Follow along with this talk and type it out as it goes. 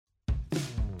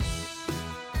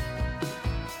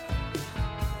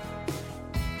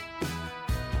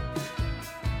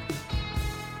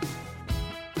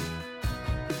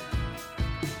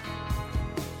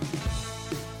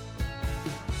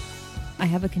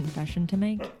have a confession to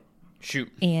make.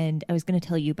 Shoot. And I was going to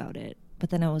tell you about it, but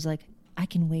then I was like, I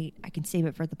can wait. I can save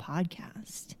it for the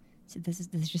podcast. So this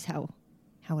is just how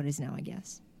it is now, I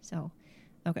guess. So,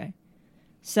 okay.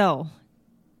 So,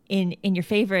 in your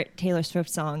favorite Taylor Swift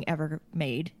song ever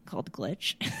made, called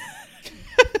Glitch,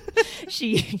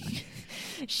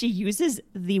 she uses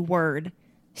the word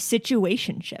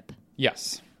situationship.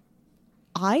 Yes.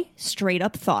 I straight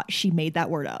up thought she made that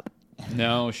word up.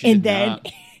 No, she did not.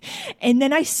 And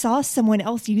then I saw someone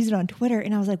else use it on Twitter,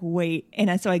 and I was like, wait.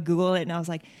 And so I Googled it, and I was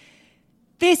like,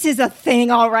 this is a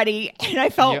thing already. And I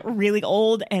felt really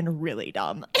old and really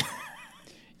dumb.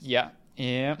 Yeah.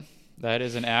 That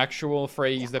is an actual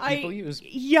phrase that people use.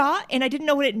 Yeah, and I didn't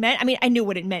know what it meant. I mean, I knew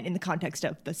what it meant in the context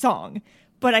of the song,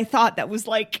 but I thought that was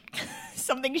like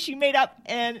something she made up,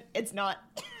 and it's not.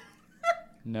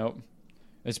 Nope.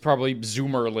 It's probably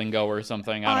Zoomer lingo or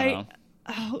something. I don't know.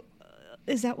 Oh,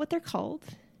 is that what they're called?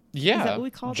 Yeah. Is that what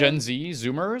we call Gen them? Z,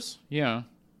 Zoomers? Yeah.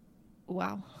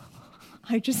 Wow.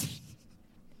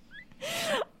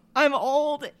 I'm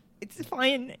old. It's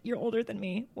fine. You're older than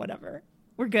me. Whatever.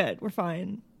 We're good. We're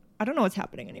fine. I don't know what's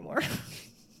happening anymore.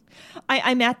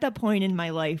 I'm at that point in my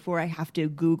life where I have to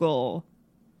Google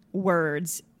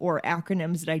words or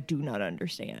acronyms that I do not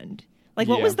understand. Like,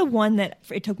 what was the one that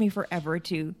it took me forever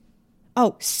to...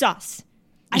 Oh, sus.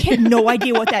 I had no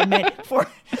idea what that meant for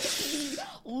the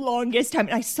longest time.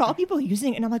 And I saw people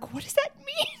using it, and I'm like, what does that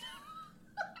mean?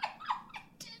 I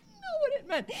didn't know what it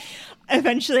meant.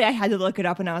 Eventually, I had to look it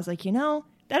up, and I was like,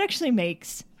 that actually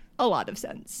makes a lot of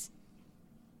sense.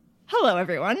 Hello,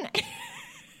 everyone.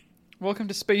 Welcome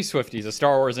to Space Swifties, a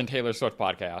Star Wars and Taylor Swift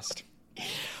podcast.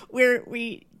 Where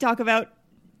we talk about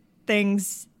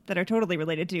things that are totally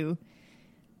related to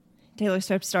Taylor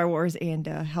Swift, Star Wars, and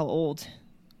how old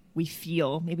we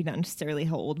feel. Maybe not necessarily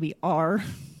how old we are.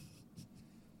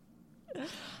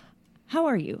 How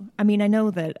are you? I mean, I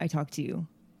know that I talk to you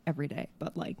every day,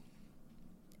 but like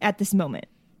at this moment,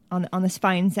 on this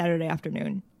fine Saturday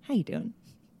afternoon, how you doing?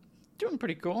 Doing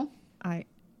pretty cool.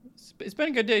 It's been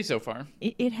a good day so far.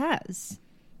 It has.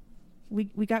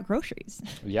 We got groceries.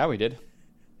 Yeah, we did.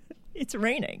 It's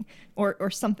raining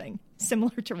or something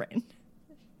similar to rain.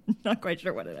 Not quite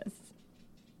sure what it is.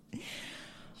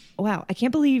 Wow, I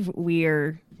can't believe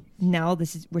we're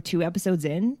 2 episodes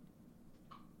in,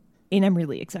 and I'm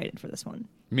really excited for this one.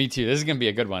 Me too. This is going to be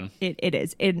a good one. It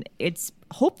is. And it's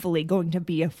hopefully going to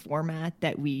be a format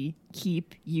that we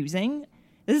keep using.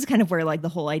 This is kind of where like the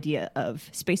whole idea of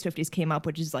Space 50s came up,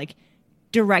 which is like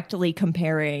directly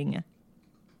comparing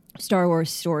Star Wars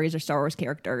stories or Star Wars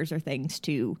characters or things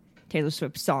to Taylor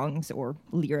Swift songs or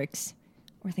lyrics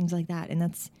or things like that. And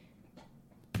that's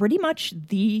pretty much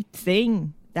the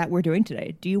thing that we're doing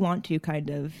today. Do you want to kind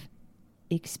of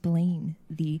explain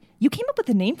you came up with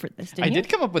a name for this, didn't you? I did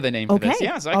come up with a name for this.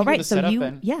 Yeah, so I can do the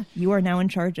setup. You are now in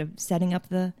charge of setting up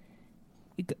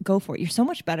go for it. You're so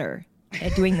much better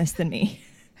at doing this than me.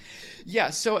 Yeah,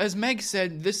 so as Meg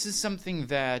said, this is something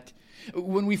that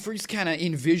when we first kind of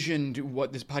envisioned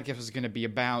what this podcast was going to be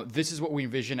about, this is what we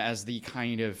envision as the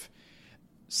kind of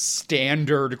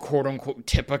standard, quote-unquote,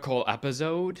 typical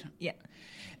episode. Yeah.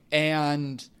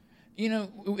 And,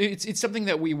 it's something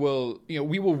that we will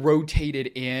rotate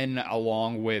it in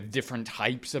along with different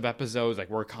types of episodes. Like,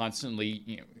 we're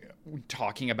constantly,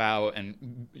 talking about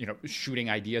and, shooting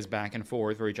ideas back and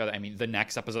forth for each other. I mean, the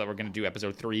next episode that we're going to do,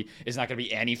 episode 3, is not going to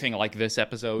be anything like this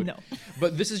episode. No.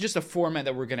 But this is just a format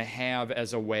that we're going to have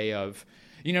as a way of,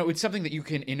 it's something that you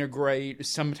can integrate.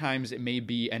 Sometimes it may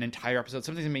be an entire episode.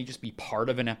 Sometimes it may just be part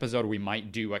of an episode. We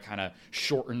might do a kind of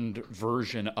shortened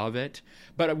version of it.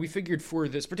 But we figured for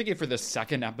this, particularly for the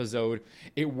second episode,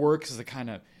 it works as a kind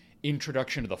of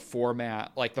introduction to the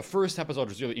format. Like the first episode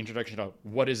was really introduction to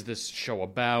what is this show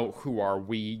about, who are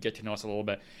we, get to know us a little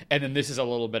bit, and then this is a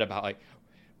little bit about like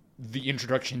the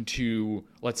introduction to,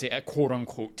 let's say, a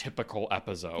quote-unquote typical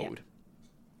episode. Yeah.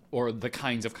 Or the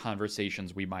kinds of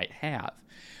conversations we might have.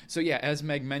 So yeah, as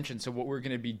Meg mentioned, so what we're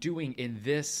going to be doing in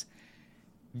this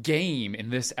game, in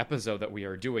this episode that we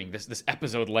are doing, this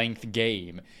episode length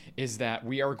game, is that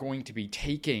we are going to be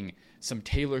taking some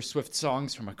Taylor Swift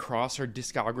songs from across her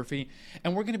discography,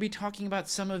 and we're going to be talking about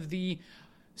some of the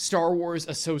Star Wars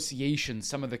associations,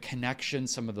 some of the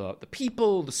connections, some of the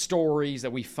people, the stories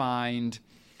that we find,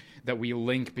 that we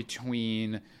link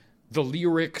between the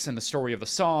lyrics and the story of the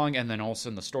song, and then also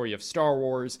in the story of Star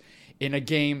Wars, in a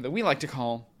game that we like to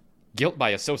call Guilt by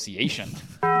Association. I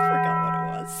forgot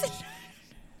what it was.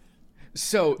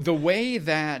 So the way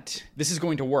that this is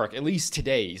going to work, at least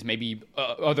today's, maybe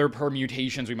other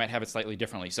permutations, we might have it slightly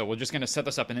differently. So we're just going to set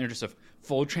this up in the interest of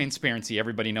full transparency.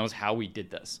 Everybody knows how we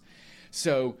did this.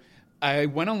 So I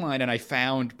went online and I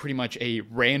found pretty much a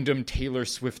random Taylor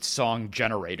Swift song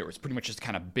generator. It's pretty much just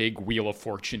kind of big Wheel of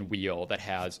Fortune wheel that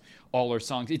has all her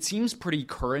songs. It seems pretty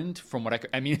current from what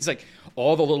I mean, it's like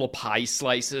all the little pie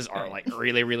slices are like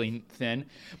really, really thin.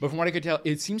 But from what I could tell,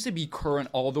 it seems to be current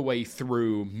all the way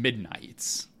through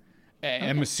Midnight's. And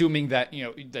I'm assuming that,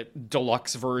 that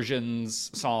deluxe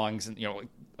versions songs and,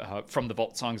 from the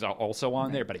Vault songs are also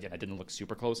on there. But again, I didn't look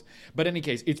super close. But in any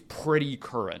case, it's pretty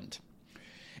current.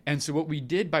 And so what we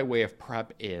did by way of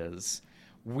prep is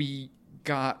we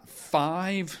got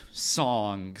 5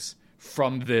 songs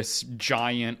from this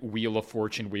giant Wheel of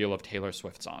Fortune wheel of Taylor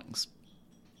Swift songs.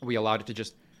 We allowed it to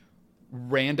just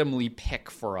randomly pick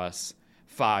for us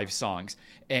 5 songs.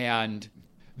 And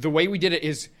the way we did it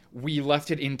is we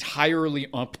left it entirely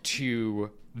up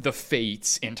to the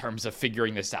fates in terms of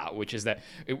figuring this out, which is that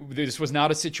this was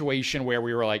not a situation where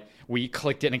we were like, we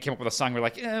clicked it and came up with a song. We're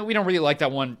like, we don't really like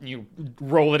that one. You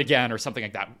roll it again or something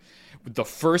like that. The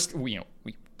first, we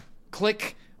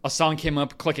click, a song came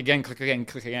up, click again, click again,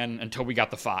 click again until we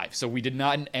got the 5. So we did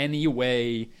not in any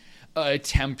way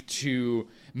attempt to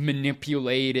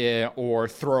manipulate it or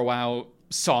throw out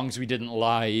songs we didn't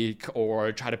like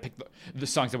or try to pick the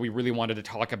songs that we really wanted to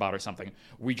talk about or something.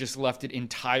 We just left it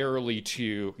entirely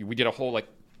to, we did a whole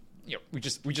we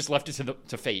just left it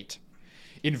to fate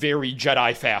in very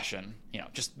Jedi fashion.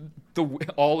 Just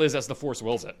all is as the Force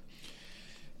wills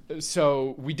it.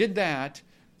 So we did that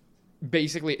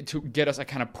basically to get us a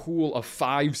kind of pool of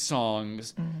 5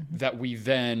 songs that we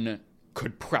then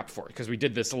could prep for, because we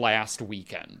did this last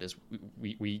weekend is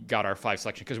we got our 5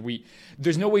 selection, because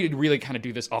there's no way to really kind of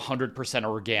do this 100%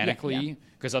 organically,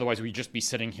 because otherwise we'd just be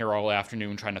sitting here all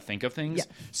afternoon trying to think of things.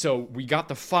 So we got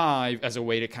the 5 as a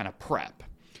way to kind of prep,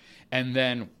 and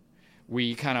then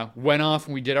we kind of went off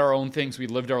and we did our own things. We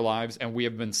lived our lives, and we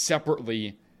have been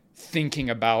separately thinking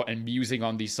about and musing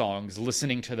on these songs,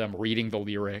 listening to them, reading the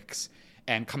lyrics,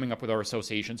 and coming up with our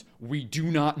associations. We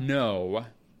do not know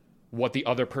what the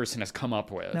other person has come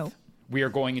up with. No. We are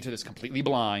going into this completely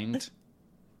blind.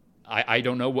 I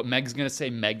don't know what Meg's going to say.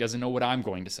 Meg doesn't know what I'm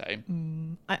going to say.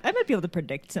 I might be able to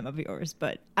predict some of yours,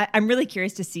 but I'm really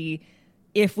curious to see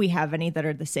if we have any that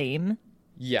are the same.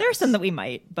 Yes. There are some that we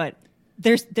might, but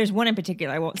there's one in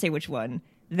particular, I won't say which one,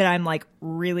 that I'm like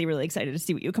really, really excited to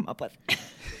see what you come up with.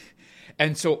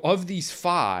 And so of these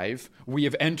 5, we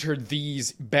have entered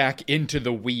these back into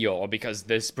the wheel, because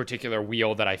this particular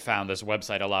wheel that I found, this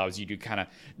website, allows you to kind of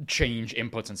change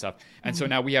inputs and stuff. And so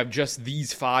now we have just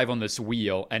these 5 on this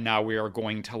wheel, and now we are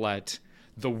going to let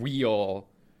the wheel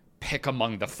pick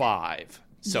among the 5.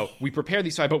 So we prepare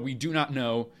these 5, but we do not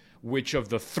know which of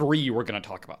the 3 we're going to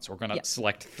talk about. So we're going to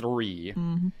select 3.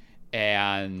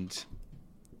 And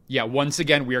yeah, once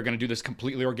again, we are going to do this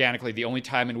completely organically. The only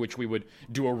time in which we would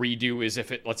do a redo is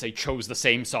if it, let's say, chose the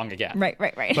same song again. Right.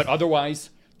 But otherwise,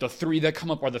 the 3 that come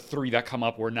up are the 3 that come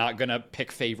up. We're not going to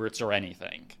pick favorites or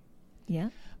anything.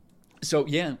 Yeah. So,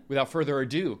 yeah, without further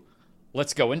ado,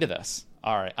 let's go into this.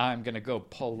 All right, I'm going to go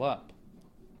pull up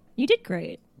You did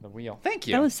great. the wheel. Thank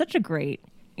you. That was such a great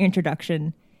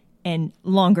introduction and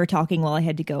longer talking while I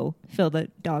had to go fill the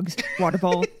dog's water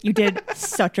bowl. You did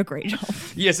such a great job.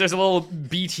 Yes, there's a little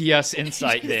BTS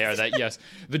insight there that, yes,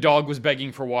 the dog was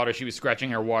begging for water. She was scratching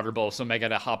her water bowl, so Meg had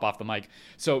to hop off the mic.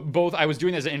 So both, I was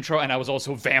doing as an intro, and I was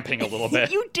also vamping a little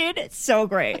bit. You did it so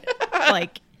great.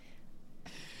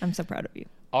 I'm so proud of you.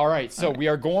 All right, so we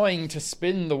are going to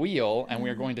spin the wheel, and we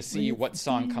are going to see what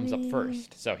song comes up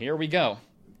first. So here we go.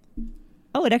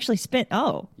 Oh, it actually spin.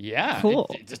 Oh. Yeah.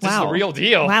 Cool. This is the real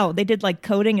deal. Wow, they did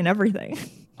coding and everything.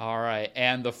 All right,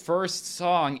 and the first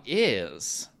song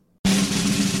is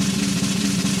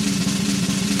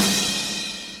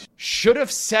Should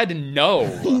Have Said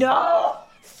No. No.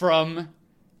 From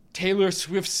Taylor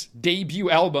Swift's debut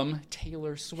album,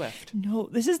 Taylor Swift. No,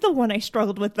 this is the one I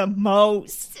struggled with the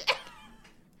most.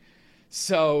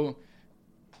 So,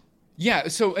 yeah,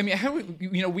 so, I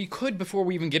mean, we could, before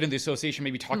we even get into the association,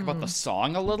 maybe talk about the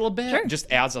song a little bit, Sure.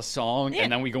 just as a song, Yeah.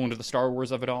 and then we go into the Star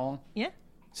Wars of it all. Yeah.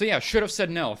 So, yeah, Should Have Said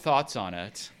No. Thoughts on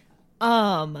it?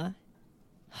 I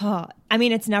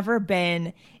mean, it's never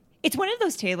been, it's one of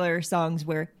those Taylor songs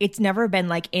where it's never been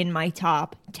like in my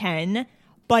top 10,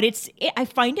 but I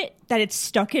find it that it's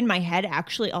stuck in my head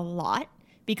actually a lot,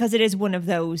 because it is one of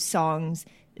those songs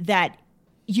that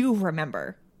you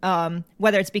remember,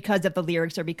 whether it's because of the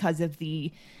lyrics or because of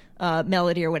the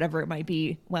melody or whatever it might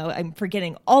be. Well, I'm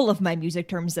forgetting all of my music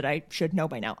terms that I should know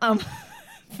by now.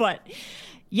 But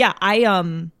yeah,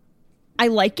 I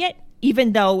like it,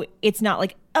 even though it's not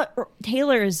like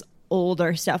Taylor's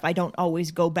older stuff I don't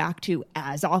always go back to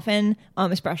as often,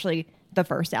 especially the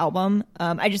first album.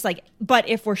 I just like, but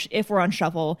if we're on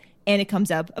shuffle and it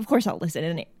comes up, of course I'll listen.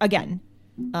 And again,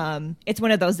 it's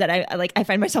one of those that I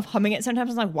find myself humming it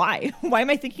sometimes. I'm like, why? Why am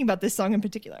I thinking about this song in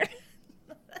particular?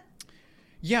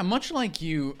 Yeah, much like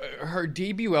you, her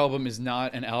debut album is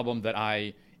not an album that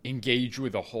I engage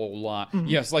with a whole lot.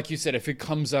 Yes, like you said, if it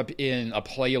comes up in a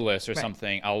playlist or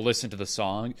something, I'll listen to the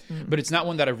song, but it's not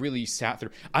one that I've really sat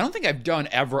through. I don't think I've done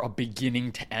ever a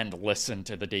beginning to end listen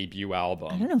to the debut album.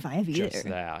 I don't know if I have either. Just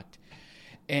that.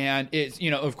 And it's,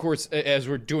 of course, as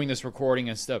we're doing this recording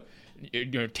and stuff,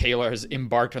 Taylor has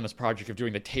embarked on this project of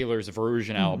doing the Taylor's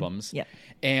version albums. Yeah.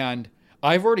 And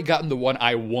I've already gotten the one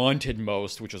I wanted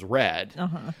most, which was Red.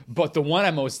 But the one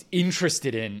I'm most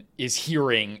interested in is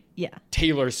hearing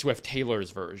Taylor Swift Taylor's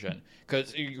version.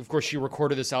 Because, of course, she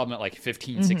recorded this album at like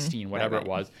 15, 16, whatever it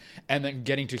was. And then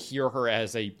getting to hear her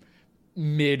as a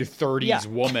mid-30s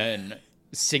woman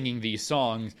singing these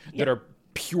songs that are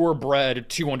purebred,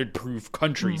 200 proof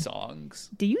country songs.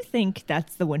 Do you think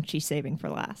that's the one she's saving for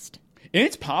last?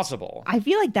 It's possible. I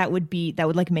feel like that would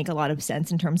like make a lot of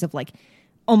sense in terms of like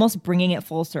almost bringing it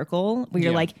full circle where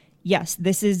you're like, yes,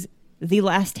 this is the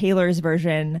last Taylor's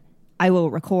version I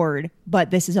will record, but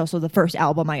this is also the first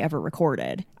album I ever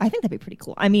recorded. I think that'd be pretty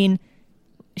cool. I mean,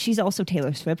 she's also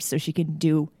Taylor Swift, so she can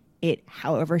do it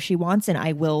however she wants, and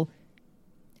I will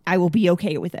be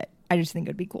okay with it. I just think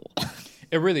it'd be cool.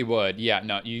 It really would. Yeah,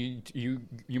 no, you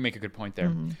make a good point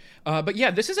there. But yeah,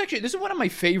 this is one of my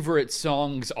favorite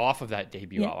songs off of that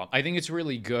debut album. I think it's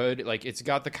really good. Like, it's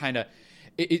got the kind of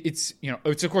it's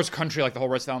it's of course country like the whole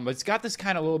rest of the album, but it's got this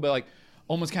kind of little bit like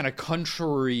almost kind of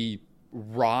country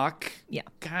rock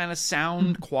kind of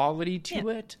sound quality to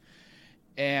it.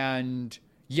 And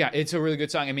yeah, it's a really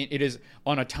good song. I mean, it is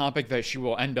on a topic that she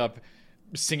will end up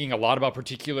singing a lot about,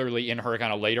 particularly in her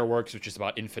kind of later works, which is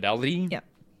about infidelity. Yeah.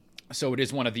 So it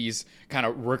is one of these kind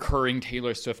of recurring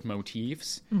Taylor Swift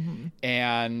motifs.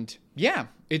 And yeah,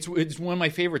 it's one of my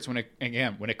favorites when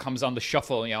it comes on the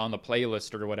shuffle, on the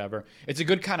playlist or whatever. It's a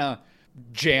good kind of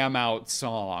jam out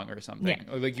song or something.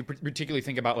 Like, you particularly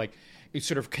think about like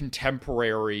sort of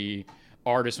contemporary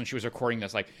artists when she was recording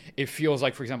this. Like, it feels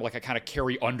like, for example, like a kind of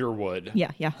Carrie Underwood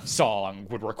song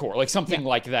would record, like something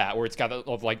like that, where it's got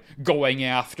of like going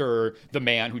after the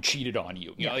man who cheated on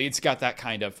you. You know, it's got that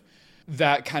kind of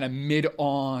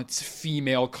mid-aughts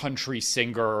female country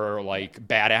singer, like,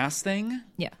 badass thing.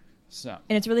 Yeah. So.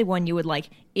 And it's really one you would like,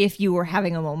 if you were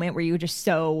having a moment where you were just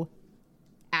so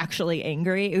actually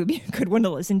angry, it would be a good one to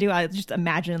listen to. I just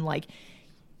imagine, like,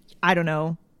 I don't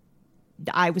know,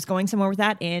 I was going somewhere with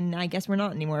that, and I guess we're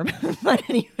not anymore. But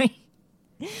anyway.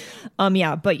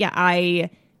 I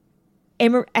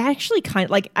am actually kind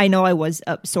of, like, I know I was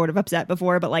sort of upset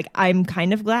before, but, like, I'm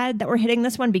kind of glad that we're hitting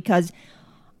this one because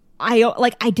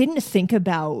I didn't think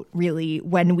about really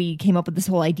when we came up with this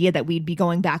whole idea that we'd be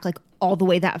going back like all the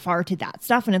way that far to that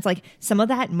stuff. And it's like some of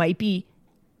that might be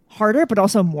harder, but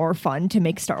also more fun to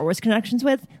make Star Wars connections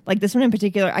with. Like this one in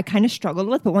particular, I kind of struggled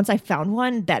with, but once I found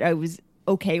one that I was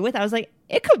okay with, I was like,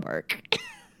 it could work.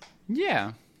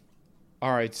 Yeah.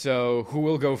 All right. So who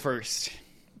will go first?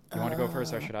 You want to go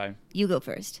first or should I? You go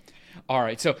first. All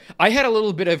right, so I had a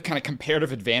little bit of kind of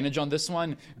comparative advantage on this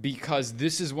one because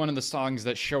this is one of the songs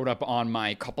that showed up on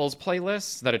my couples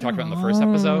playlist that I talked about in the first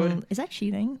episode. Is that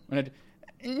cheating?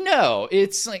 No,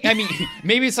 it's like, I mean,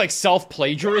 maybe it's like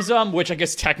self-plagiarism, which I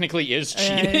guess technically is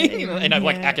cheating in a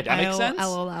like academic sense.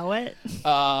 I'll allow it.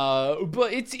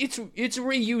 But it's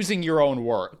reusing your own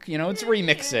work, it's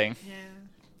remixing.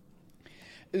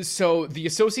 Yeah. So the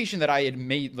association that I had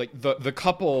made, like the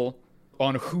couple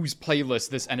on whose playlist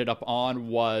this ended up on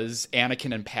was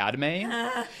Anakin and Padme.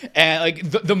 And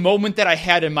like the moment that I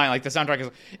had in mind, like the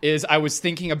soundtrack is I was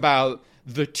thinking about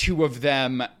the two of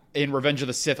them in Revenge of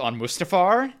the Sith on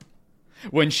Mustafar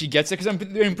when she gets it. Because I'm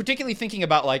particularly thinking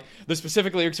about like the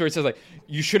specific lyrics where it says like,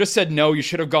 you should have said no, you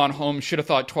should have gone home, should have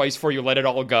thought twice before you let it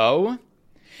all go.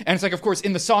 And it's like, of course,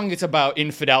 in the song, it's about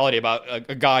infidelity, about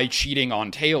a guy cheating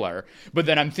on Taylor. But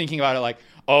then I'm thinking about it like,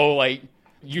 oh, like,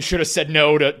 you should have said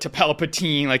no to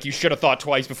Palpatine. Like, you should have thought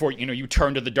twice before, you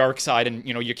turned to the dark side and,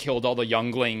 you killed all the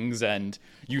younglings and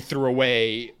you threw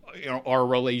away, our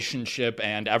relationship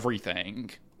and everything.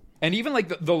 And even,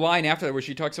 like, the line after that where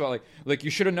she talks about, like you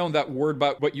should have known that word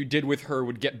about what you did with her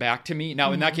would get back to me.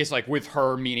 Now, in that case, like, with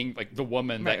her meaning, like, the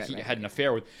woman that he had an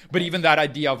affair with. But even that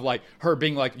idea of, like, her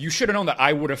being like, you should have known that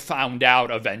I would have found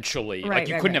out eventually. Like,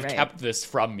 you couldn't have kept this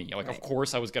from me. Like, of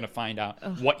course I was going to find out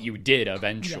what you did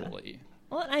eventually. Yeah.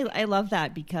 Well, I love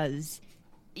that because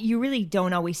you really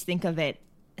don't always think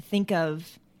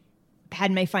of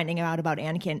Padme finding out about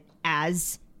Anakin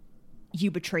as you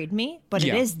betrayed me, but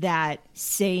it is that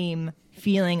same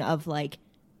feeling of like,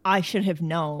 I should have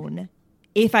known.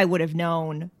 If I would have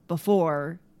known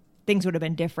before, things would have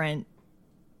been different.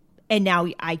 And now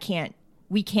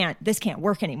this can't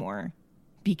work anymore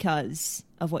because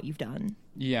of what you've done.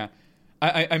 Yeah.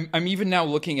 I'm even now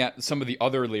looking at some of the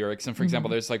other lyrics. And for example,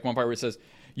 there's like one part where it says,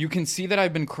 "You can see that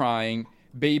I've been crying.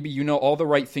 Baby, you know all the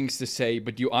right things to say,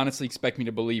 but do you honestly expect me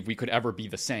to believe we could ever be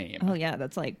the same?" Oh, yeah.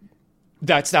 That's like...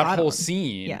 That's that whole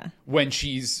scene Yeah. when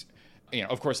she's,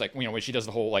 of course, like, when she does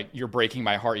the whole, like, "You're breaking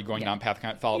my heart, you're going down a path I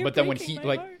can't follow." But then when he,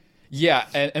 like... Heart.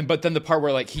 Yeah, but then the part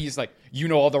where, like, he's like, "You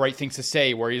know all the right things to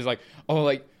say," where he's like, "Oh,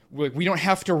 like, we don't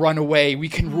have to run away. We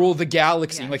can rule the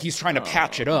galaxy." Yeah. Like, he's trying to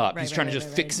patch it up. He's trying to just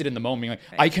fix it in the moment.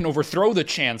 Like, I can overthrow the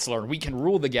Chancellor, and we can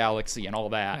rule the galaxy and all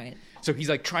that. Right. So he's,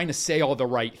 like, trying to say all the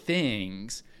right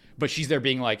things, but she's there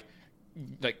being like,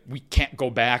 we can't go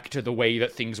back to the way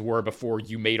that things were before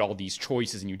you made all these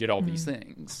choices and you did all these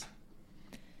things.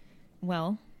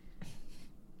 Well,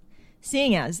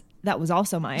 seeing as that was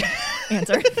also my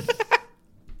answer.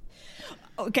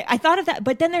 Okay, I thought of that,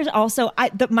 but then there's also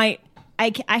I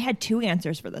had two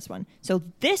answers for this one. So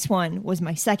this one was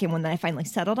my second one that I finally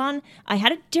settled on. I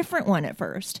had a different one at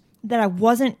first that I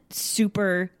wasn't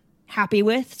super happy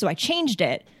with, so I changed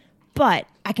it. But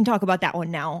I can talk about that one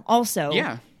now also.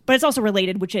 Yeah. But it's also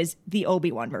related, which is the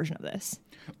Obi-Wan version of this.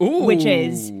 Ooh. Which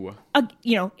is,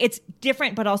 it's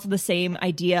different, but also the same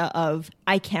idea of,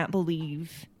 I can't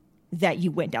believe that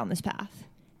you went down this path.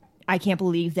 I can't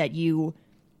believe that you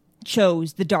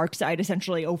chose the dark side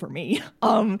essentially over me.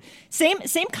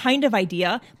 Same kind of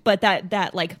idea, but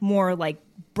that like more like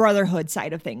brotherhood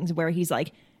side of things, where he's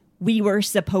like, we were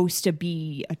supposed to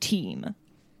be a team.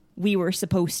 We were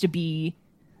supposed to be,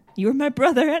 you're my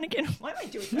brother, Anakin. Why am I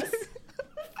doing this?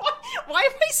 Why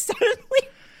am I suddenly...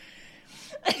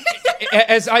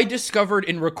 As I discovered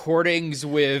in recordings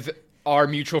with our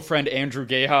mutual friend Andrew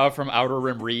Geha from Outer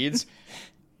Rim Reads,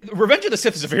 Revenge of the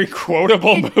Sith is a very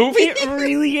quotable movie. It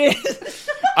really is.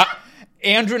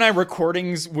 Andrew and I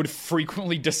recordings would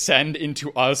frequently descend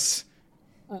into us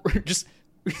just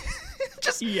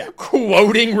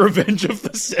quoting Revenge of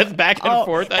the Sith back and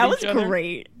forth at each other. That was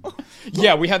great.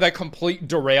 Yeah, we had that complete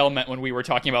derailment when we were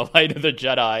talking about Light of the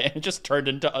Jedi, and it just turned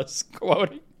into us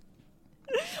quoting.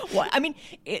 Well, I mean,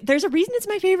 there's a reason it's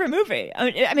my favorite movie.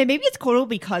 I mean, maybe it's quotable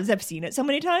because I've seen it so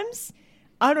many times.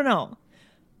 I don't know.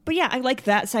 But yeah, I like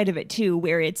that side of it too,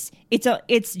 where it's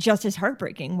just as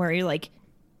heartbreaking, where you're like,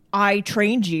 I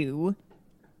trained you.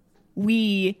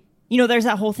 There's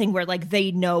that whole thing where like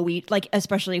they know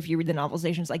especially if you read the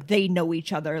novelizations, like they know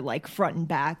each other like front and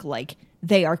back, like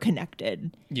they are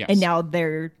connected. Yes. And now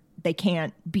they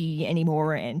can't be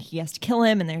anymore, and he has to kill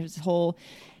him, and there's this whole...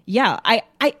 Yeah, I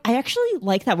actually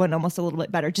like that one almost a little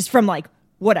bit better, just from like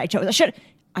what I chose.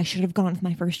 I should have gone with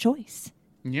my first choice.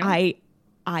 Yeah.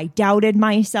 I doubted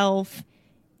myself,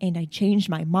 and I changed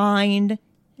my mind.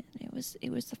 It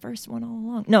was the first one all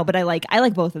along. No, but I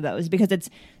like both of those because it's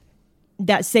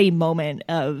that same moment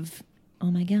of,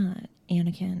 oh my God,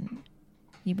 Anakin,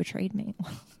 you betrayed me.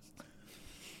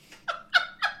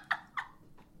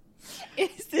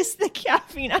 Is this the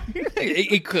caffeine?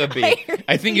 It could be.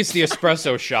 I think it's the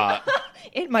espresso shot.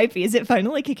 It might be. Is it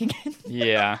finally kicking in?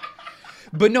 Yeah.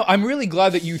 But no, I'm really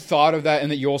glad that you thought of that and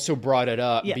that you also brought it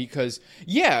up because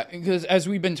as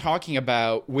we've been talking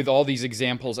about with all these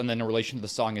examples and then in relation to the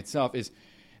song itself is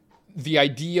the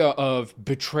idea of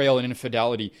betrayal and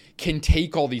infidelity can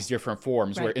take all these different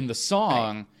forms, where in the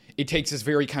song, it takes this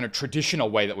very kind of traditional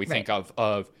way that we think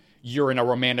of you're in a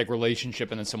romantic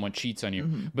relationship and then someone cheats on you.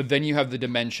 Mm-hmm. But then you have the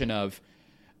dimension of,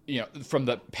 from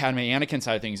the Padme Anakin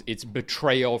side of things, it's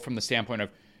betrayal from the standpoint of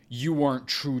you weren't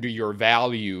true to your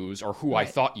values or who I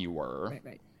thought you were.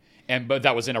 Right. But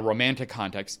that was in a romantic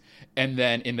context. And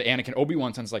then in the Anakin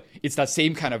Obi-Wan sense, like it's that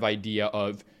same kind of idea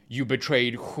of you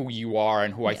betrayed who you are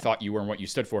and who I thought you were and what you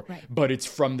stood for. Right. But it's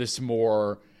from this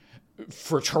more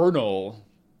fraternal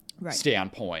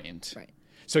standpoint. Right.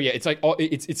 So yeah, it's like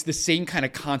it's the same kind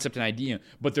of concept and idea,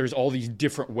 but there's all these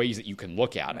different ways that you can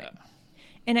look at it.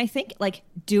 And I think like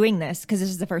doing this, because this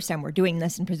is the first time we're doing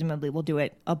this and presumably we'll do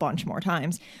it a bunch more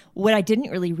times, what I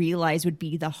didn't really realize would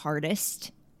be the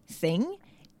hardest thing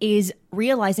is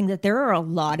realizing that there are a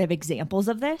lot of examples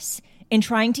of this and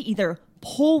trying to either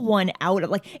pull one out of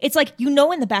like, it's like, in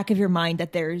the back of your mind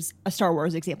that there's a Star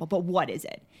Wars example, but what is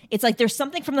it? It's like there's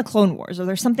something from the Clone Wars or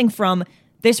there's something from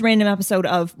this random episode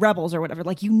of Rebels or whatever,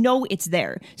 like, it's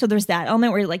there. So there's that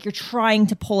element where you're trying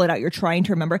to pull it out, you're trying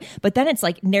to remember, but then it's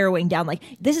like narrowing down, like,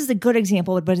 this is a good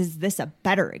example, but is this a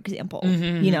better example?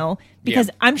 Mm-hmm.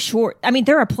 Because I'm sure,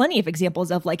 there are plenty of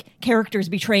examples of like characters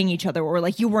betraying each other or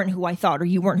like, you weren't who I thought, or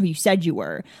you weren't who you said you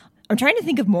were. I'm trying to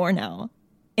think of more now.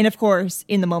 And of course,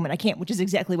 in the moment I can't, which is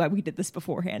exactly why we did this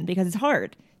beforehand, because it's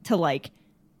hard to like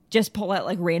just pull out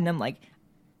like random like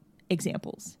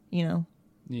examples, you know?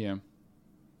 Yeah.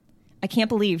 I can't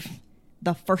believe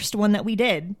the first one that we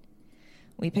did,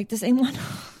 we picked the same one.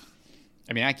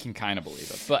 I mean, I can kind of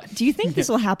believe it, but Do you think this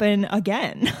will happen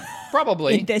again?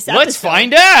 probably. In this Let's episode?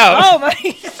 find out. Oh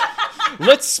my.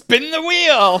 Let's spin the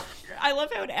wheel. I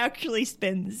love how it actually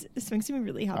spins. This makes me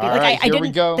really happy. All like right, I here we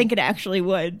didn't go. think it actually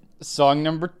would. Song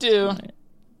number 2.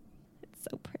 It's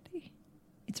so pretty.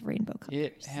 It's rainbow colors.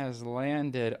 It has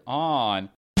landed on.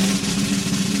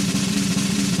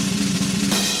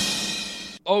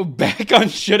 Oh, back on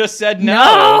should have said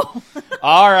no.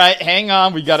 All right, hang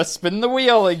on. We got to spin the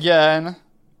wheel again.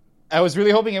 I was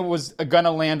really hoping it was going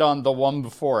to land on the one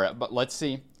before it, but let's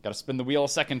see. Got to spin the wheel a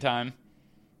second time.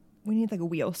 We need like a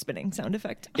wheel spinning sound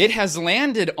effect. It has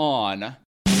landed on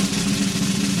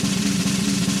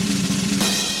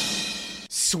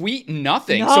Sweet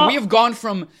Nothing. No. So we have gone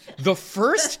from the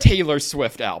first Taylor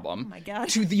Swift album Oh my God.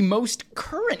 to the most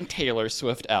current Taylor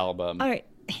Swift album. All right.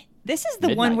 This is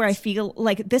the one where I Midnights. feel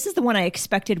like this is the one I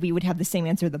expected we would have the same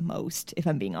answer the most, if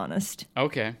I'm being honest.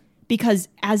 Okay. Because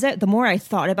the more I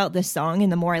thought about this song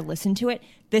and the more I listened to it,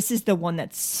 this is the one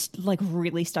that's like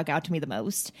really stuck out to me the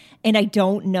most. And I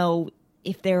don't know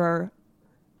if there are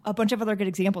a bunch of other good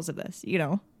examples of this, you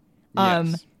know?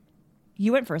 Yes.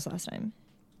 You went first last time,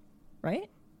 right?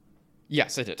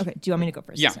 Yes, I did. Okay, do you want me to go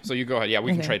first? Yeah, this time? so you go ahead. Yeah,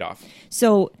 we can Okay. trade off.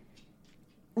 So,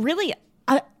 really,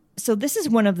 so this is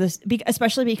one of the,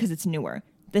 especially because it's newer.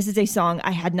 This is a song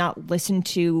I had not listened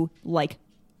to like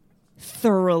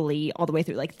thoroughly all the way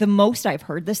through. Like the most I've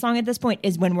heard this song at this point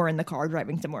is when we're in the car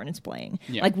driving somewhere and it's playing.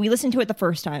 Yeah. Like we listened to it the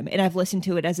first time, and I've listened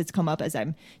to it as it's come up as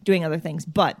I'm doing other things.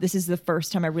 But this is the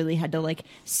first time I really had to like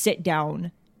sit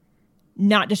down,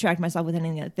 not distract myself with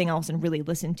anything else, and really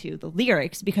listen to the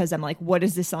lyrics, because I'm like, what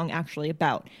is this song actually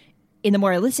about? And the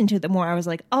more I listened to it, the more I was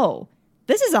like, oh,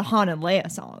 this is a Han and Leia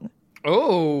song.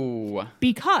 Oh.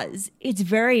 Because it's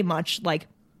very much like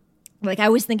I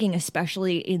was thinking,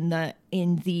 especially in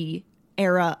the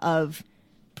era of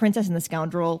Princess and the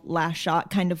Scoundrel, Last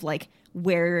Shot, kind of like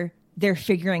where they're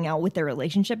figuring out what their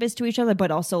relationship is to each other,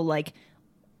 but also like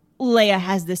Leia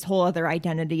has this whole other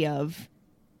identity of,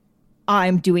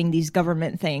 I'm doing these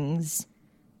government things,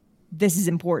 this is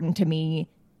important to me,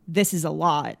 this is a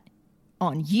lot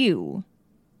on you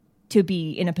to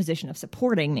be in a position of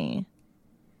supporting me.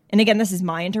 And again, this is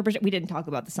my interpretation. We didn't talk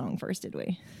about the song first, did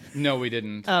we? No, we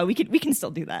didn't. We can still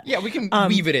do that. Yeah, we can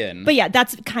weave it in. But yeah,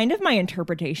 that's kind of my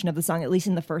interpretation of the song, at least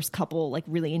in the first couple like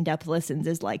really in-depth listens,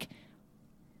 is like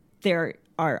there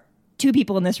are two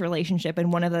people in this relationship,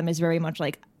 and one of them is very much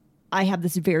like, I have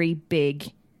this very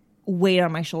big weight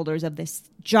on my shoulders of this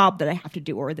job that I have to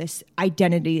do, or this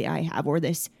identity I have, or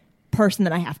this person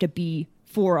that I have to be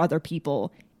for other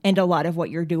people. And a lot of what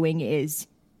you're doing is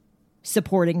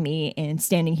supporting me and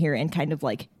standing here and kind of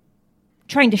like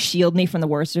trying to shield me from the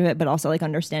worst of it, but also like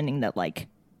understanding that like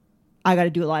I got to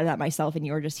do a lot of that myself, and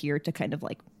you're just here to kind of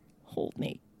like hold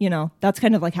me, you know? That's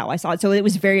kind of like how I saw it. So it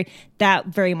was very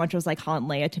much was like Han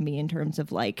Leia to me, in terms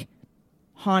of like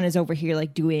Han is over here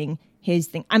like doing his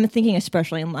thing. I'm thinking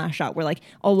especially in Last Shot, where like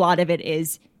a lot of it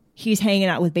is he's hanging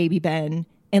out with baby Ben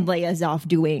and Leia's off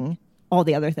doing all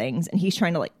the other things, and he's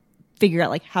trying to like figure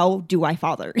out like, how do I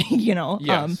father, you know?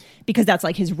 Yes. Because that's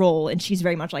like his role, and she's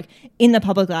very much like in the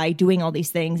public eye doing all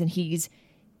these things, and he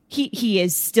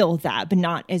is still that, but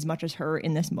not as much as her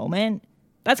in this moment.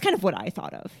 That's kind of what I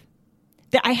thought of.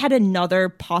 That I had another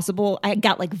possible, I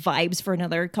got like vibes for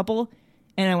another couple,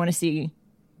 and I want to see.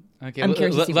 Okay, I'm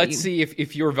curious to see what let's see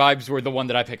if your vibes were the one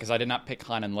that I picked, because I did not pick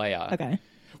Han and Leia. Okay.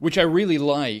 Which I really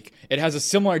like. It has a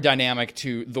similar dynamic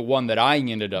to the one that I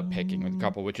ended up picking with a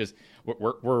couple, which is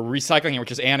we're recycling it,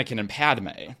 which is Anakin and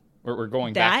Padme. We're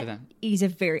going back to them. That is a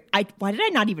very. Why did I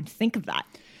not even think of that?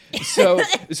 So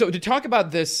to talk about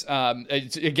this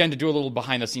again, to do a little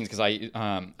behind the scenes, because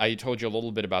I told you a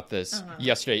little bit about this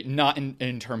yesterday, not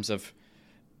in terms of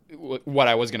what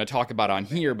I was going to talk about on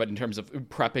here, but in terms of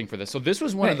prepping for this. So this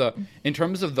was one of the, in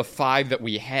terms of the 5 that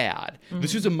we had,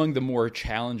 this was among the more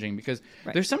challenging, because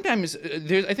there's sometimes,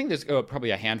 I think there's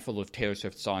probably a handful of Taylor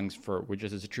Swift songs for which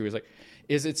this is true,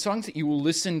 is it songs that you will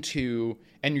listen to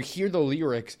and you hear the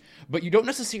lyrics, but you don't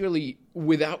necessarily,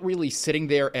 without really sitting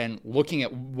there and looking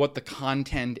at what the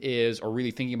content is or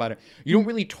really thinking about it, you don't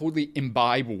really totally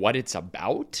imbibe what it's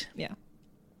about. Yeah.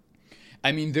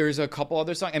 I mean, there's a couple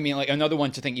other songs. I mean, like another one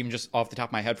to think even just off the top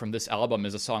of my head from this album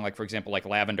is a song like, for example, like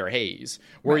Lavender Haze,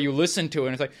 where you listen to it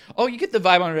and it's like, oh, you get the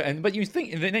vibe on it, but you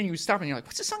think, and then you stop and you're like,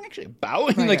 what's this song actually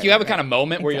about? And like you have a kind of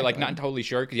moment where you're like not totally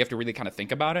sure because you have to really kind of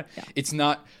think about it. Yeah. It's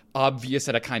not obvious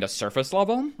at a kind of surface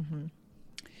level. Mm-hmm.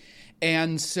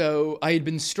 And so I had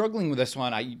been struggling with this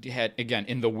one. I had, again,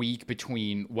 in the week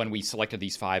between when we selected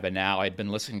these 5 and now, I'd been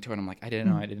listening to it. And I'm like, I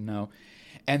didn't know.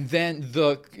 And then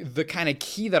the kind of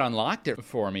key that unlocked it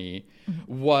for me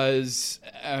was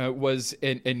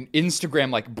an Instagram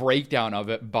like breakdown of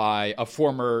it by a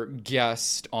former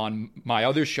guest on my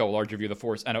other show, Large Review of the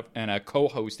Force, and a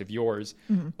co-host of yours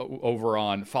over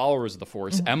on Followers of the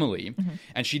Force, Emily.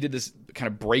 And she did this kind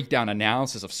of breakdown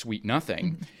analysis of Sweet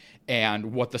Nothing.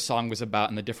 And what the song was about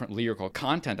and the different lyrical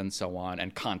content and so on,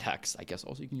 and context, I guess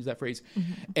also you can use that phrase.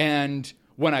 And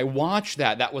when I watched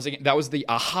that was the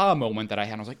aha moment that I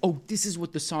had. I was like, oh, this is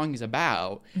what the song is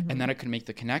about. And then I could make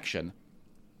the connection.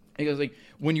 Because like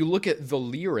when you look at the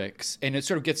lyrics, and it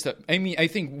sort of gets to, I mean, I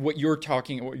think what you're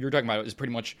talking about is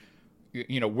pretty much,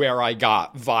 where I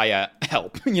got via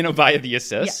help, via the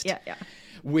assist. Yeah.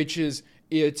 Which is,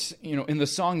 it's, in the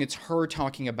song, it's her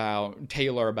talking about,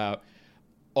 Taylor, about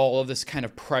all of this kind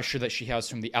of pressure that she has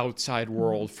from the outside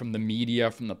world, from the media,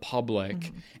 from the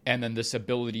public, and then this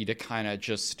ability to kind of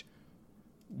just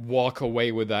walk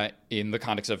away with that in the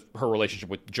context of her relationship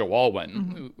with Joe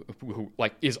Alwyn, who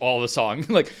like is all the song,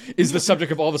 like is the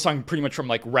subject of all the song pretty much from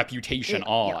like Reputation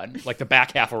on, like the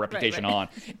back half of Reputation on.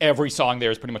 Every song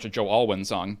there is pretty much a Joe Alwyn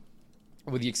song,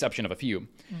 with the exception of a few.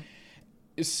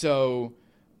 So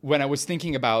when I was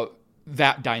thinking about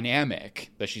that dynamic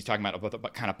that she's talking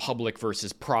about kind of public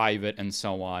versus private and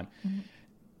so on,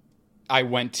 I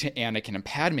went to Anakin and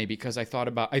Padme because I thought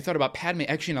about Padme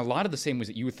actually in a lot of the same ways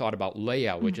that you thought about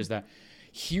Leia, which is that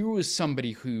here was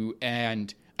somebody who,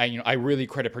 and I really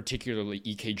credit particularly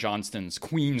E.K. Johnston's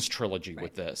Queen's trilogy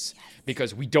with this,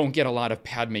 because we don't get a lot of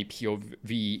Padme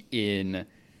POV in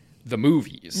the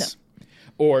movies.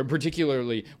 Or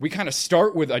particularly, we kind of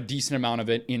start with a decent amount of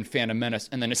it in Phantom Menace,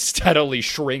 and then it steadily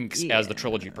shrinks as the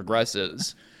trilogy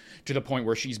progresses, to the point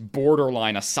where she's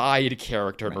borderline a side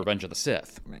character in Revenge of the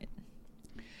Sith. Right.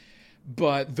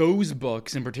 But those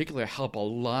books in particular help a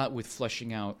lot with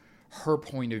fleshing out her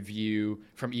point of view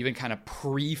from even kind of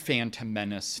pre-Phantom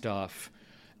Menace stuff,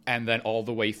 and then all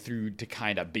the way through to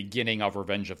kind of beginning of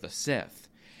Revenge of the Sith.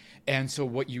 And so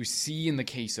what you see in the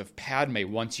case of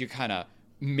Padme, once you kind of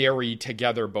marry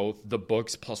together both the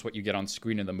books plus what you get on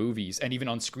screen in the movies, and even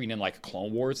on screen in like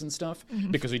Clone Wars and stuff,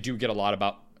 because we do get a lot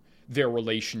about their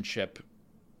relationship,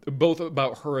 both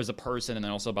about her as a person and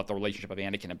then also about the relationship of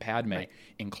Anakin and Padme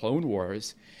in Clone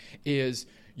Wars, is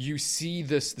you see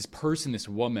this person, this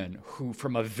woman who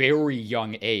from a very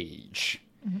young age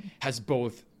has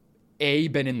both A,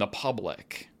 been in the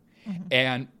public,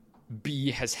 and B,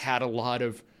 has had a lot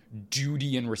of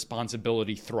duty and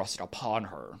responsibility thrust upon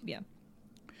her. Yeah.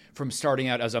 From starting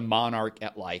out as a monarch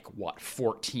at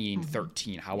 14,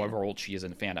 13, however old she is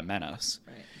in Phantom Menace.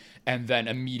 Right. And then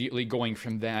immediately going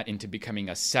from that into becoming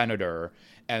a senator,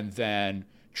 and then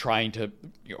trying to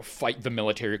fight the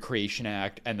Military Creation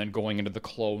Act, and then going into the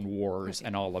Clone Wars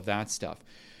and all of that stuff.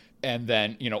 And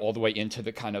then, all the way into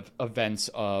the kind of events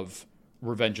of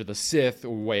Revenge of the Sith,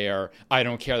 where I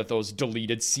don't care that those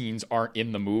deleted scenes aren't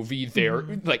in the movie.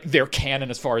 They're canon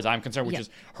as far as I'm concerned, which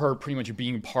is her pretty much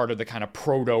being part of the kind of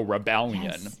proto-rebellion.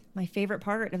 Yes, my favorite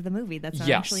part of the movie that's not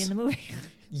actually in the movie.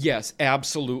 Yes,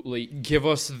 absolutely. Give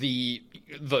us the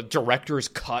director's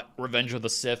cut Revenge of the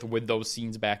Sith with those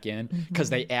scenes back in, because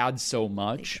they add so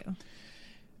much.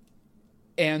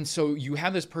 And so you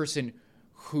have this person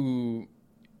who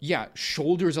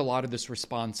shoulders a lot of this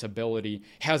responsibility,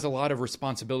 has a lot of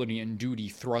responsibility and duty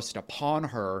thrust upon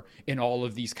her in all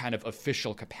of these kind of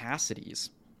official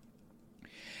capacities.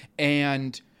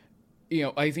 And,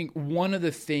 I think one of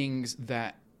the things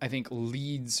that I think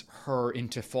leads her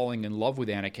into falling in love with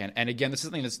Anakin, and again, this is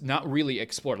something that's not really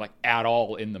explored at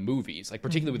all in the movies,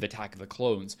 particularly with Attack of the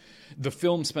Clones. The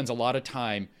film spends a lot of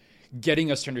time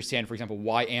getting us to understand, for example,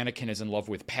 why Anakin is in love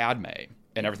with Padme,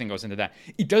 and everything goes into that.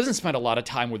 It doesn't spend a lot of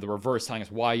time with the reverse, telling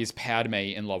us why is Padme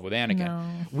in love with Anakin. No.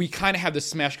 We kind of have this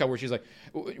smash cut where she's like,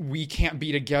 we can't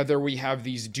be together, we have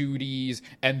these duties,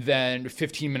 and then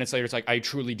 15 minutes later it's like, I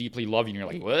truly, deeply love you, and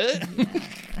you're like, what?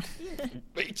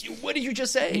 What did you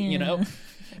just say,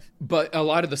 But a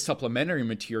lot of the supplementary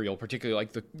material, particularly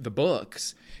the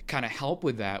books, kind of help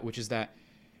with that, which is that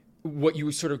what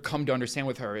you sort of come to understand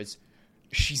with her is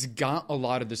she's got a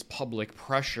lot of this public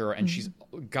pressure, and she's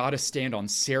got to stand on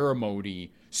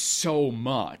ceremony so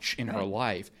much in her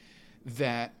life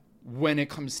that when it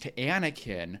comes to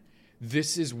Anakin,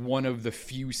 this is one of the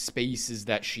few spaces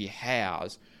that she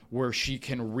has where she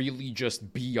can really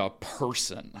just be a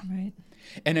person. Right.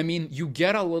 And I mean, you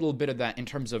get a little bit of that in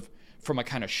terms of, from a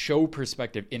kind of show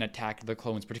perspective in Attack of the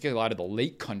Clones, particularly a lot of the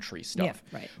Lake Country stuff,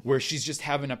 right. where she's just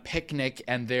having a picnic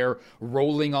and they're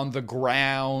rolling on the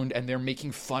ground and they're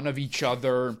making fun of each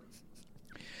other.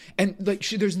 And like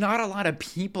there's not a lot of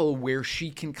people where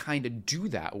she can kind of do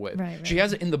that with. Right. She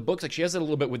has it in the books, like she has it a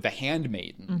little bit with the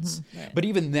Handmaidens. Right. But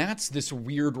even that's this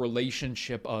weird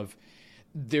relationship of,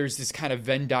 there's this kind of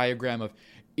Venn diagram of,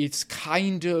 it's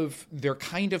kind of, they're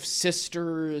kind of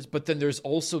sisters, but then there's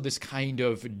also this kind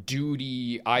of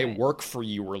duty, I work for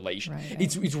you relation. Right.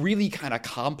 It's really kind of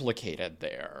complicated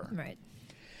there. Right.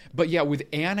 But yeah, with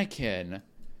Anakin,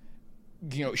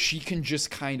 you know, she can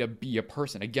just kind of be a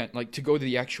person. Again, like to go to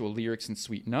the actual lyrics in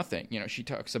Sweet Nothing, you know, she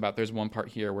talks about, there's one part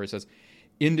here where it says,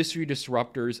 industry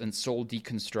disruptors and soul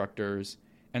deconstructors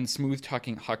and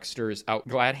smooth-talking hucksters out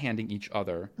glad-handing each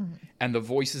other, and the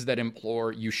voices that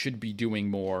implore you should be doing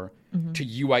more. To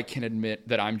you I can admit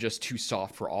that I'm just too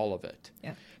soft for all of it.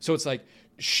 Yeah. So it's like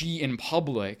she in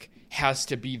public has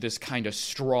to be this kind of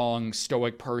strong,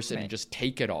 stoic person and just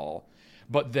take it all.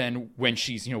 But then when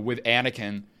she's, you know, with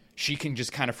Anakin, she can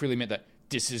just kind of freely admit that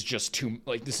this is just too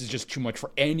much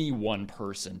for any one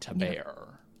person to bear.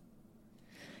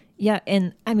 Yeah,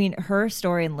 and I mean, her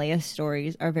story and Leia's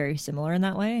stories are very similar in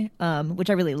that way, which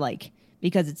I really like,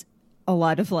 because it's a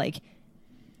lot of like,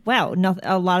 wow,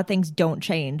 a lot of things don't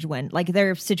change when, like,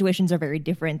 their situations are very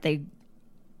different. They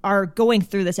are going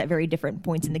through this at very different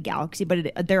points in the galaxy,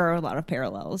 but there are a lot of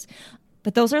parallels.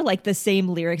 But those are like the same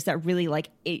lyrics that really like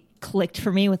it clicked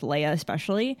for me with Leia,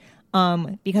 especially,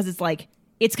 because it's like,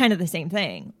 it's kind of the same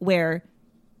thing where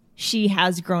she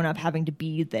has grown up having to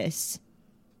be this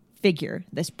figure,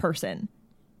 this person,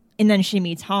 and then she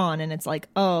meets Han and it's like,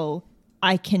 oh,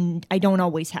 I don't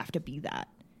always have to be that.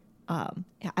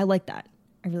 I like that.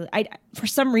 I for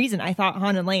some reason I thought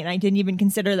Han and Leia, and I didn't even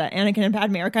consider that Anakin and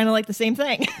Padme are kind of like the same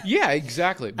thing. Yeah,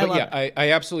 exactly. But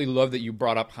I absolutely love that you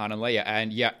brought up Han and Leia,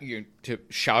 and to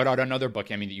shout out another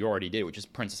book, I mean, that you already did, which is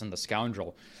Princess and the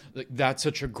Scoundrel. Like, that's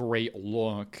such a great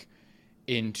look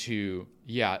into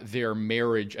their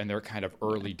marriage and their kind of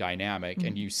early dynamic,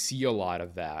 and you see a lot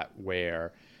of that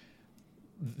where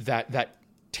that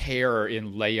tear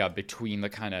in Leia between the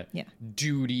kind of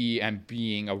duty and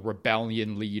being a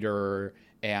rebellion leader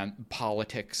and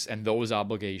politics and those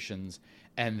obligations,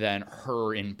 and then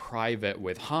her in private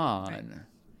with Han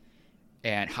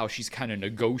and how she's kind of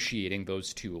negotiating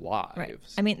those two lives. Right.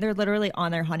 I mean, they're literally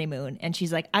on their honeymoon and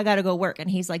she's like, I gotta go work, and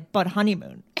he's like, but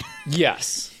honeymoon.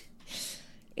 Yes.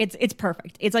 It's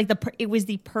perfect. It's like it was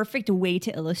the perfect way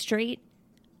to illustrate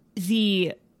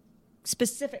the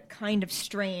specific kind of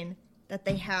strain that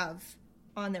they have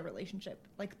on their relationship,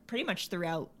 like pretty much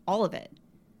throughout all of it.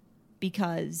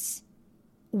 Because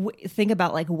think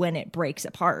about like when it breaks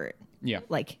apart. Yeah.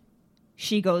 Like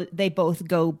they both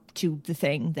go to the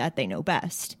thing that they know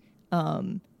best.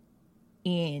 And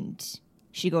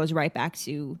she goes right back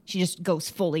to, she just goes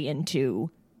fully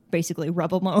into basically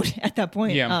rebel mode at that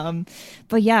point. Yeah.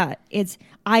 But yeah,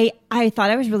 I thought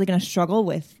I was really going to struggle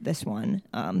with this one,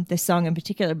 this song in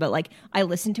particular, but like I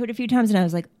listened to it a few times and I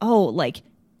was like, oh, like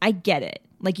I get it.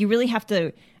 Like you really have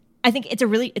to, I think it's a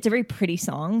very pretty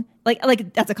song.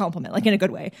 Like that's a compliment, like in a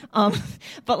good way.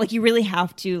 But like you really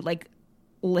have to like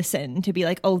listen to be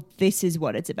like, oh, this is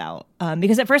what it's about.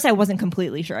 Because at first I wasn't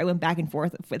completely sure. I went back and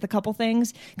forth with a couple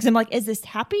things because I'm like, is this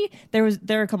happy? There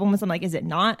are a couple moments I'm like, is it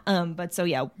not? But so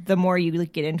yeah, the more you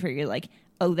like, get into it, you're like,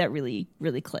 oh, that really,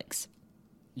 really clicks.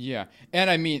 Yeah. And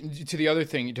I mean, to the other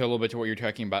thing, to a little bit to what you're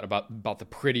talking about the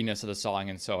prettiness of the song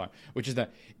and so on, which is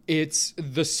that it's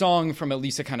the song from at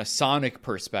least a kind of sonic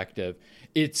perspective.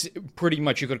 It's pretty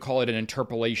much, you could call it an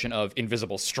interpolation of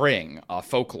Invisible String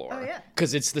folklore. Oh, yeah.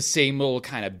 Because it's the same little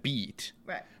kind of beat.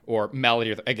 Right. Or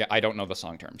melody. Again, I don't know the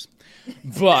song terms.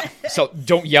 But, so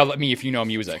don't yell at me if you know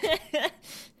music.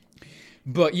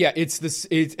 But yeah, it's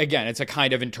a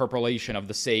kind of interpolation of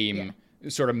the same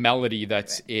sort of melody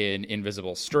that's in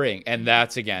Invisible String. And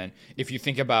that's, again, if you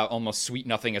think about almost Sweet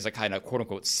Nothing as a kind of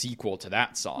quote-unquote sequel to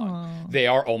that song, they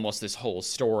are almost this whole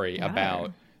story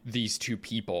about these two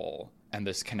people and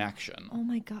this connection. Oh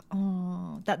my God.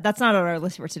 Oh, that's not on our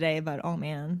list for today, but oh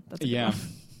man. That's a good one.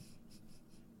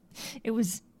 It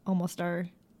was almost our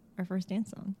first dance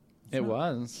song. It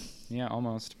was. Yeah,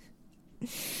 almost.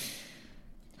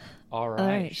 All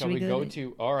right. Shall we go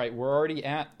to? All right, we're already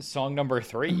at song number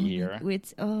 3 here.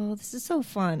 This is so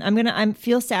fun. I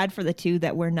feel sad for the two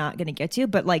that we're not gonna get to,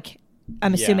 but like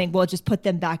I'm assuming we'll just put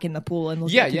them back in the pool and we'll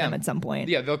get to them at some point.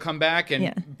 Yeah, they'll come back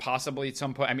and possibly at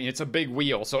some point. I mean, it's a big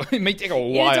wheel, so it may take a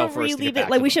while for us to get back.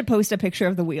 Like, we should post a picture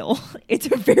of the wheel. It's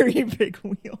a very big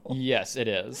wheel. Yes, it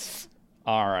is.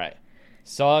 All right.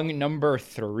 Song number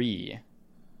 3.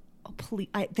 Oh, please.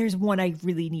 There's one I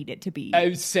really need it to be.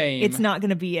 Same. It's not going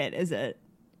to be it, is it?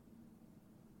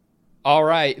 All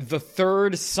right. The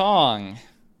third song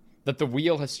that the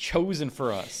wheel has chosen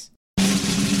for us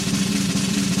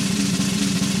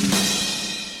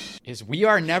is We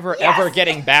Are Never Ever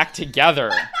Getting Back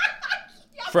Together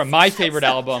from my favorite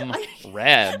album,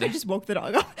 Red. I just woke the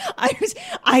dog up.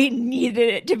 I needed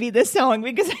it to be this song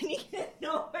because I needed to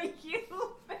know you.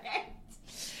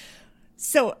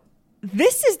 So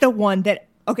this is the one that,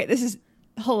 okay, this is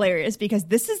hilarious because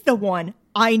this is the one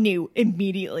I knew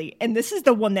immediately. And this is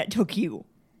the one that took you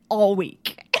all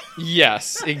week.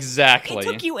 Yes, exactly. It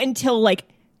took you until like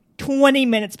 20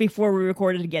 minutes before we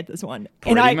recorded to get this one.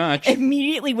 Pretty much.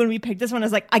 Immediately when we picked this one, I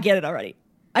was like, I get it already.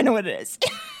 I know what it is.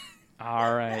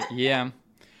 All right. Yeah.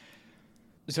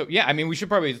 So, yeah, I mean, we should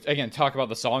probably, again, talk about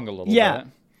the song a little bit.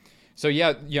 So, We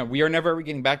Are Never Ever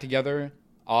Getting Back Together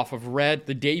off of Red,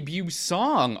 the debut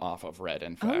song off of Red,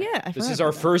 in fact. Oh, yeah. This is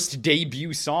our first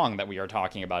debut song that we are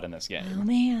talking about in this game. Oh,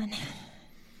 man.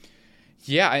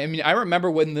 Yeah, I mean, I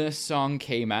remember when this song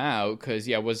came out because,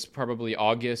 it was probably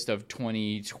August of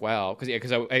 2012.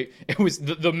 Because, it was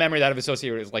the memory that I've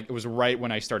associated with is like it was right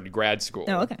when I started grad school.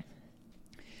 Oh, okay.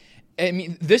 I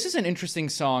mean, this is an interesting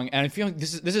song, and I feel like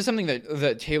this is something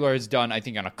that Taylor has done, I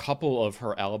think, on a couple of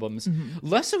her albums. Mm-hmm.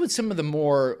 Less so with some of the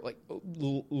more like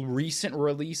recent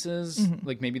releases,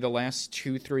 like maybe the last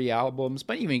 2-3 albums,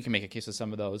 but even you can make a case of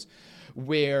some of those,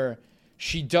 where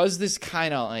she does this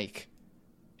kind of like,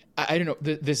 I don't know,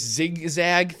 this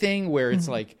zigzag thing where it's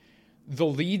like the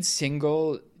lead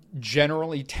single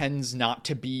generally tends not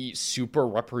to be super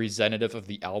representative of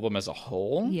the album as a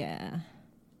whole. Yeah.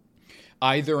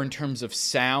 Either in terms of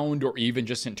sound or even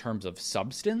just in terms of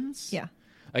substance. Yeah.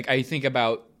 Like, I think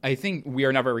We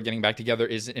Are Never Ever Getting Back Together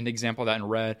is an example of that in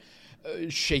Red.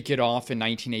 Shake It Off in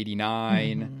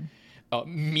 1989.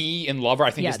 Me in Lover,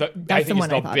 I think is the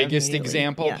biggest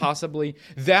example, possibly.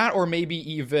 That, or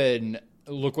maybe even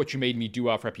Look What You Made Me Do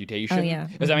off Reputation. Oh, yeah.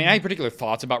 Because, I mean, I had particular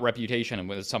thoughts about Reputation,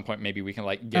 and at some point maybe we can,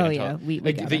 like, get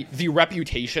into the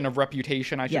reputation of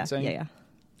Reputation, I should say. Yeah.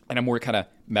 In a more kind of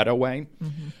meta way.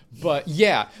 But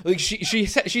yeah, like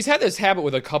she's had this habit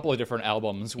with a couple of different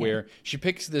albums where she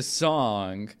picks this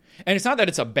song, and it's not that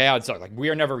it's a bad song. Like We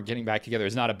Are Never Getting Back Together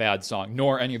is not a bad song,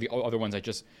 nor any of the other ones I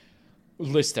just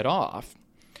listed off.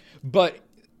 But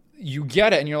you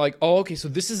get it, and you're like, oh, okay, so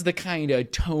this is the kind of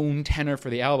tone tenor for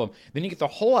the album. Then you get the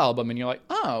whole album, and you're like,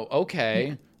 oh,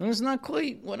 okay. It's not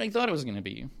quite what I thought it was going to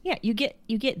be. Yeah, you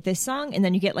get this song, and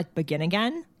then you get, like, Begin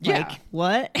Again. Yeah. Like,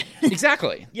 what?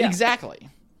 Exactly. Yeah. Exactly.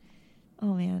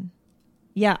 Oh, man.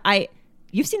 Yeah,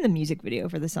 you've seen the music video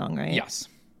for the song, right? Yes.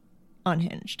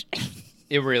 Unhinged.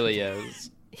 It really is.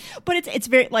 But it's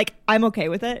very, like, I'm okay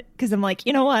with it, because I'm like,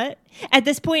 you know what? At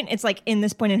this point, it's like, in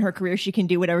this point in her career, she can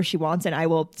do whatever she wants, and I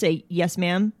will say, yes,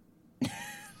 ma'am.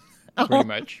 Pretty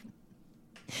much.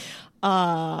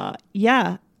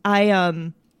 Yeah.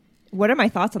 What are my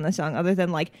thoughts on the song other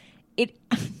than like it?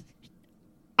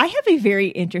 I have a very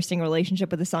interesting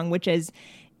relationship with the song, which is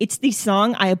it's the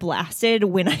song I blasted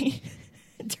when I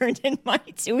turned in my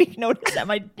 2-week notice at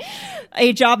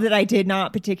a job that I did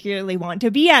not particularly want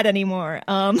to be at anymore.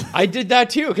 I did that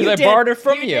too because I borrowed it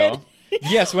from you.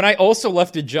 Yes, when I also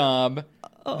left a job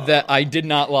that I did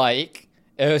not like,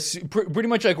 pretty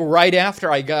much like right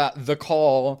after I got the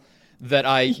call that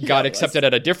I got accepted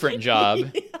at a different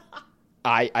job.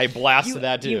 I blasted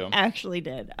that too. You actually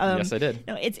did. Yes, I did.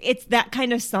 No, it's that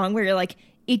kind of song where you're like,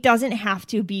 it doesn't have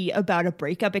to be about a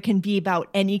breakup. It can be about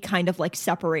any kind of like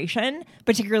separation,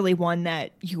 particularly one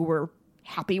that you were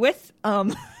happy with.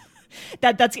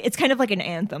 It's kind of like an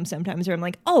anthem sometimes where I'm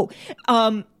like,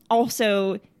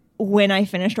 also when I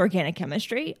finished organic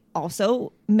chemistry,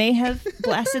 also may have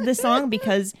blasted this song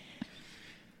because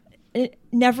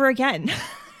never again,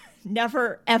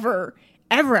 never ever.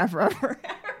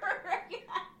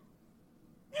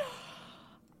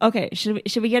 Okay,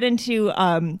 should we get into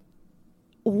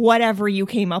whatever you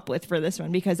came up with for this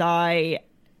one? Because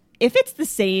if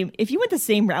you went the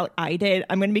same route I did,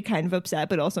 I'm going to be kind of upset,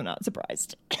 but also not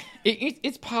surprised.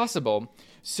 It's possible.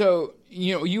 So,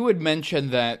 you had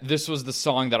mentioned that this was the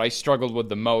song that I struggled with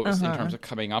the most in terms of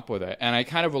coming up with it. And I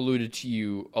kind of alluded to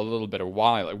you a little bit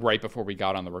right before we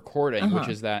got on the recording, which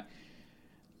is that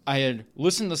I had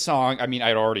listened to the song. I mean,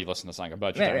 I'd already listened to the song a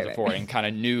bunch of times before and kind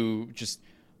of knew just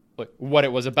what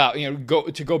it was about.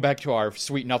 Go back to our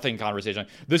Sweet Nothing conversation.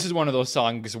 This is one of those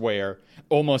songs where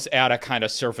almost at a kind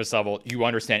of surface level, you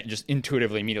understand just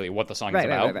intuitively, immediately what the song is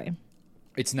about. Right.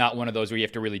 It's not one of those where you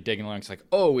have to really dig and learn. It's like,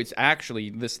 oh, it's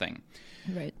actually this thing.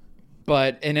 Right.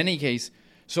 But in any case,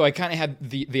 so I kind of had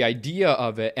the idea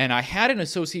of it, and I had an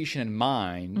association in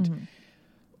mind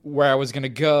where I was going to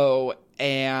go,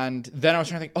 and then I was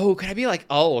trying to think, oh, could I be like,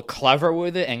 clever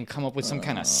with it and come up with some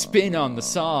kind of spin on the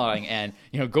song and,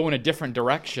 go in a different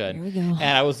direction. Here we go.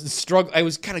 And I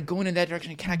was kind of going in that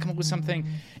direction. Can I come up with something?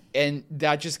 And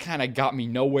that just kind of got me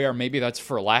nowhere. Maybe that's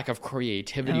for lack of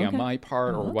creativity on my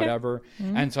part or whatever.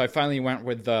 And so I finally went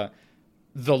with the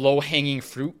low-hanging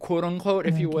fruit, quote unquote,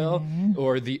 if you will,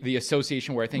 or the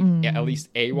association where I think at least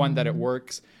one that it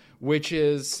works, which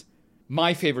is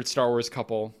my favorite Star Wars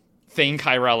couple, Thane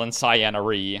Kyrell and Ciena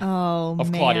Ree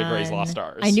of Claudia Gray's Lost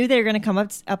Stars. I knew they were going to come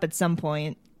up at some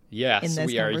point. Yes,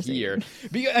 we are here.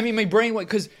 I mean, my brain went,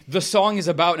 because the song is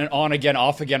about an on-again,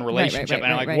 off-again relationship.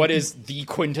 And I'm like, what is the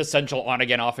quintessential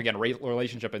on-again, off-again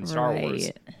relationship in Star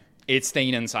Wars? It's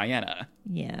Thane and Ciena.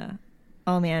 Yeah.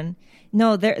 Oh, man.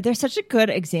 No, they're such a good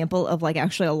example of, like,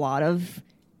 actually a lot of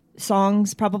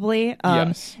songs, probably.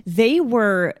 Yes. They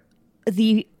were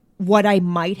what I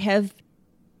might have...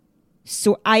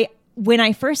 So when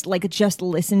I first, like, just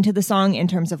listened to the song in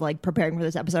terms of, like, preparing for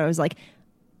this episode, I was like...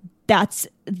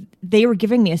 they were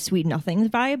giving me a Sweet Nothing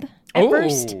vibe at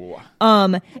first.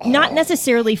 Not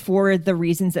necessarily for the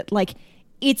reasons that, like,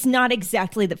 it's not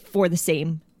exactly for the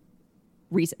same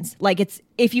reasons. Like, it's,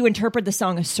 if you interpret the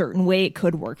song a certain way, it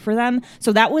could work for them.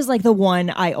 So that was like the one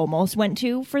I almost went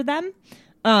to for them.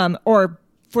 Or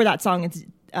for that song, it's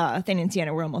Thane and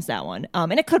Ciena were almost that one.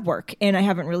 And it could work. And I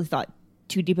haven't really thought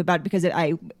too deep about it because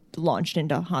I launched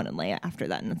into Han and Leia after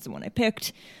that, and that's the one I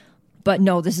picked. But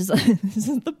no, this is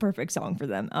the perfect song for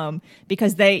them,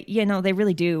 because they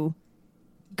really do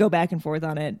go back and forth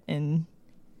on it. And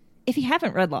if you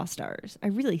haven't read Lost Stars, I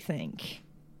really think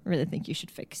you should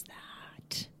fix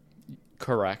that.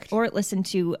 Correct. Or listen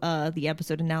to the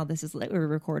episode, and now this is later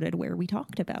recorded, where we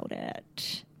talked about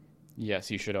it. Yes,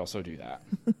 you should also do that.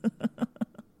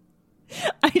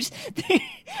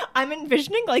 I'm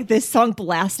envisioning, like, this song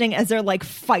blasting as they're, like,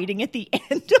 fighting at the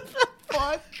end of the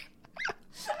book.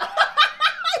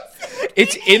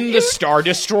 It's in the Star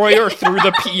Destroyer through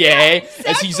the PA exactly.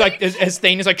 As he's like, as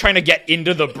Thane is like trying to get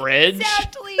into the bridge.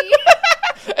 Exactly.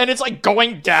 And it's like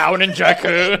going down in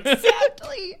Jakku.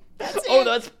 Exactly. That's it. Oh,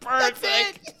 that's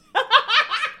perfect.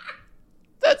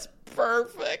 That's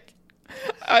perfect.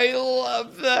 I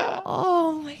love that.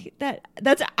 Oh my,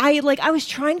 I was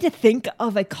trying to think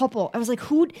of a couple. I was like,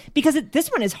 because this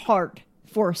one is hard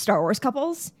for Star Wars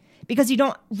couples. Because you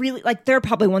don't really, like, there are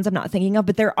probably ones I'm not thinking of,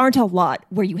 but there aren't a lot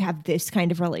where you have this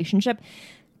kind of relationship.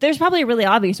 There's probably a really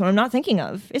obvious one I'm not thinking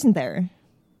of, isn't there?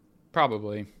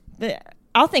 Probably. But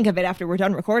I'll think of it after we're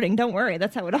done recording. Don't worry.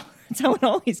 That's how it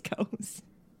always goes.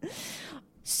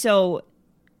 So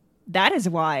that is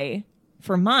why,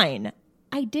 for mine,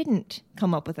 I didn't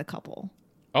come up with a couple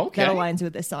that aligns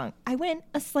with this song. I went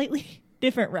a slightly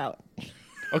different route.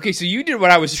 Okay, so you did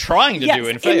what I was trying to do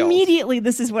and failed. Immediately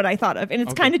this is what I thought of, and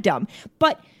it's kind of dumb.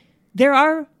 But there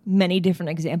are many different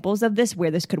examples of this where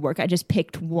this could work. I just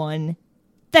picked one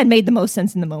that made the most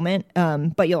sense in the moment,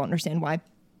 but you'll understand why.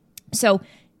 So,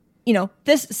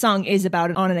 this song is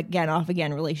about an on and again, off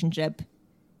again relationship.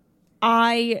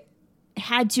 I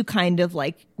had to kind of,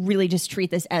 like, really just treat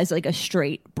this as, like, a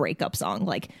straight breakup song.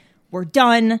 Like, we're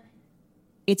done.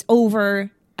 It's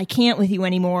over. I can't with you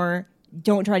anymore.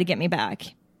 Don't try to get me back.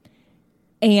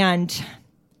 And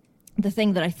the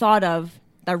thing that I thought of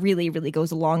that really, really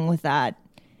goes along with that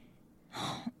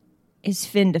is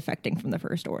Finn defecting from the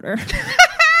First Order.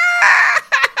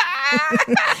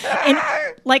 And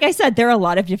like I said, there are a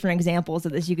lot of different examples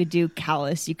of this. You could do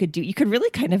Kallus. You could really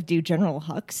kind of do General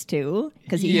Hux too,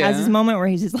 because he has his moment where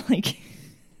he's just like,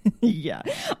 yeah.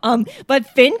 But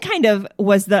Finn kind of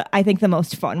was I think the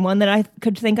most fun one that I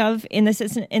could think of in this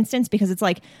instance, because it's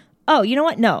like, oh, you know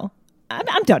what? No,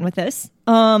 I'm done with this.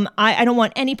 I don't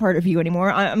want any part of you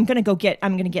anymore. I'm gonna get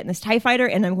in this TIE fighter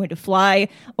and I'm going to fly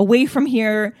away from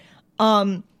here.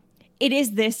 It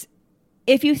is this.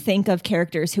 If you think of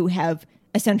characters who have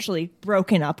essentially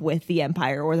broken up with the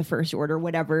Empire or the First Order,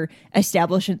 whatever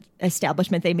establishment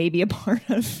they may be a part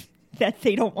of, that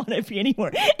they don't want to be anymore,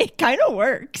 it kind of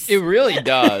works. It really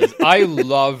does. I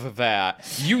love that.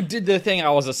 You did the thing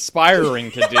I was aspiring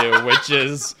to do, which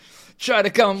is Try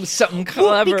to come up with something Well,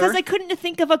 clever. because I couldn't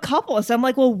think of a couple. So I'm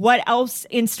like, well, what else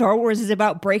in Star Wars is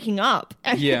about breaking up?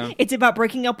 Yeah. It's about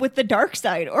breaking up with the dark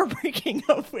side or breaking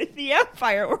up with the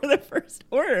Empire or the First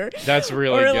Order. That's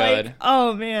really Or good. like,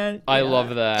 oh, man. I yeah.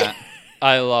 love that.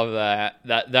 I love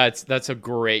that. That's a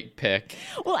great pick.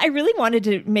 Well, I really wanted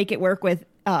to make it work with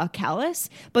Callus,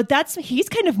 but he's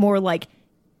kind of more like,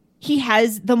 he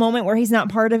has the moment where he's not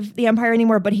part of the Empire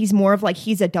anymore, but he's more of like,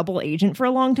 he's a double agent for a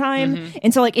long time. Mm-hmm.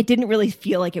 And so like, it didn't really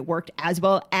feel like it worked as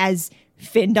well as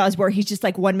Finn does, where he's just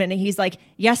like, 1 minute he's like,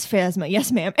 yes, Phasma,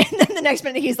 yes, ma'am. And then the next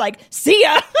minute he's like, see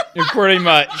ya. Pretty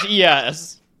much,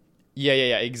 yes. Yeah,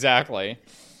 exactly.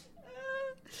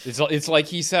 It's like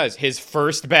he says, his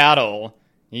first battle,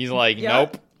 he's like, Yeah.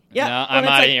 nope. Yeah, No, well, I'm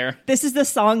it's out of like, here. This is the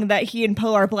song that he and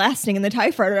Poe are blasting in the TIE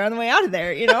Fighter on the way out of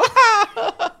there, you know?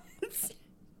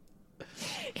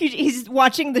 He's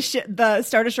watching the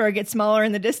Star Destroyer get smaller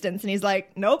in the distance, and he's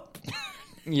like, nope,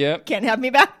 Yep. can't have me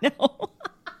back now.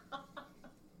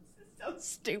 This is so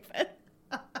stupid.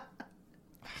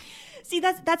 See,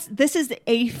 this is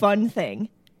a fun thing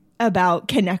about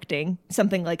connecting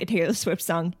something like a Taylor Swift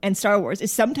song and Star Wars,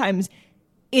 is sometimes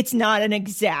it's not an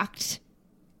exact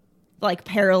like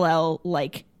parallel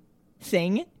like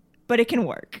thing, but it can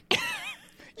work.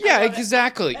 Yeah,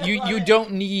 exactly. You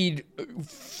don't need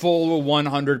full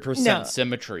 100% No.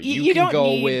 symmetry. You You can don't go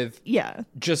need- with yeah.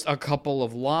 just a couple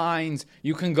of lines.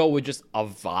 You can go with just a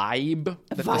vibe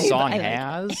that the Vibe, song I like.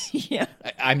 has. Yeah.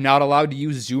 I'm not allowed to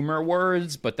use Zoomer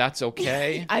words, but that's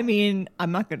okay. I mean,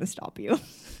 I'm not going to stop you.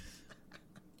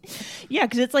 Yeah,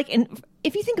 because it's like,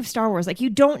 if you think of Star Wars, like, you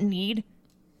don't need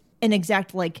an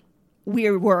exact, like, we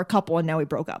were a couple and now we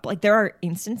broke up. Like, there are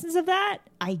instances of that.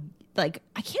 I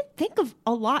can't think of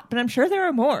a lot, but I'm sure there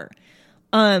are more.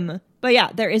 But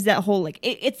yeah, there is that whole, like,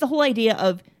 it's the whole idea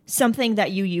of something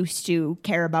that you used to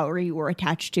care about or you were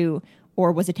attached to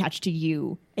or was attached to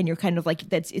you, and you're kind of like,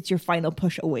 it's your final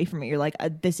push away from it. You're like,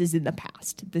 this is in the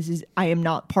past. I am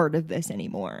not part of this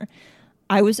anymore.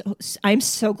 I'm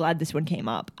so glad this one came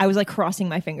up. I was like crossing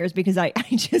my fingers because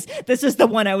this is the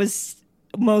one I was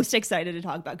most excited to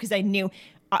talk about, because I knew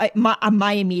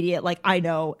my immediate, like, I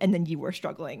know, and then you were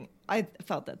struggling. I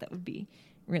felt that would be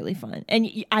really fun. And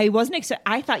I wasn't excited.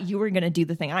 I thought you were going to do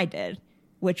the thing I did,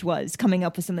 which was coming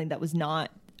up with something that was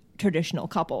not traditional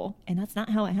couple, and that's not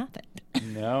how it happened.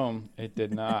 No, it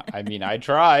did not. I mean, I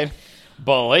tried.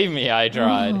 Believe me, I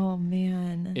tried. Oh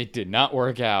man, It did not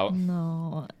work out.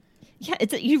 no. Yeah,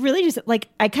 you really just, like,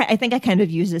 I think I kind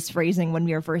of used this phrasing when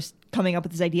we were first coming up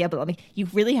with this idea, but like, you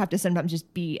really have to sometimes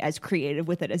just be as creative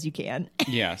with it as you can.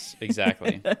 Yes,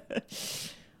 exactly.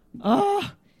 Oh,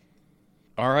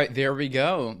 All right, there we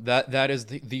go. That is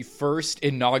the first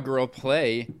inaugural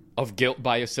play of Guilt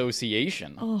by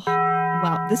Association. oh,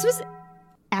 wow. This was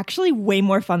actually way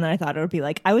more fun than I thought it would be.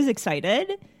 Like, I was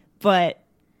excited, but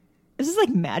this is like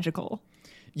magical.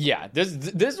 Yeah,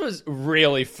 this was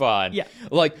really fun. Yeah.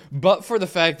 Like, but for the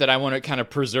fact that I want to kind of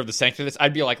preserve the sanctity of this,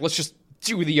 I'd be like, let's just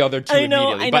do the other two I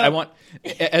know, immediately. I But know. I want,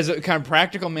 as a kind of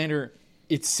practical manner,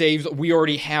 it saves. We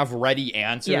already have ready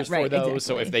answers Yeah, for right, those,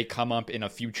 so exactly. if they come up in a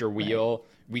future wheel,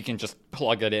 we can just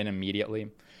plug it in immediately.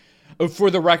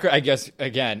 For the record, I guess,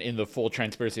 again, in the full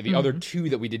transparency, the other two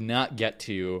that we did not get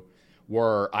to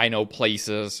were I Know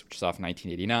Places, which is off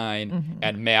 1989,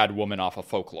 and Mad Woman off of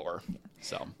Folklore.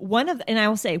 So And I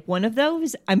will say, one of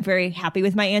those, I'm very happy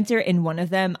with my answer, and one of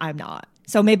them, I'm not.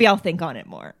 So maybe I'll think on it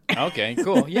more. okay,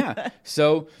 cool. Yeah.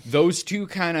 So those two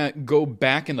kind of go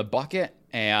back in the bucket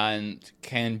and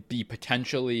can be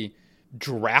potentially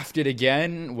drafted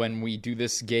again when we do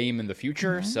this game in the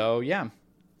future. So yeah.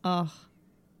 Oh,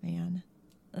 man,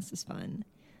 this is fun.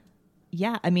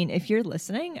 Yeah, I mean, if you're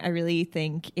listening, I really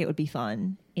think it would be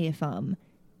fun if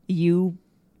you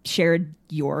shared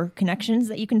your connections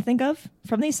that you can think of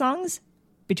from these songs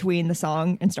between the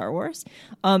song and Star Wars.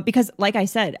 Because, like I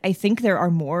said, I think there are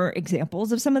more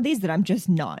examples of some of these that I'm just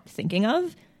not thinking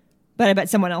of, but I bet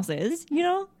someone else is, you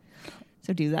know?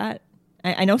 So do that.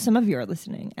 I know some of you are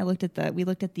listening. We looked at the,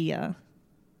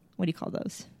 what do you call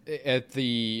those? At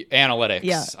the analytics,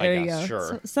 Yeah, there I you guess. go. Sure.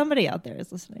 So somebody out there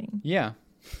is listening. Yeah.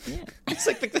 Yeah. It's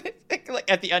like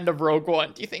at the end of Rogue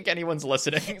One. Do you think anyone's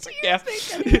listening? It's like, yeah.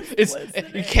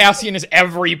 listening? Cassian is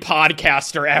every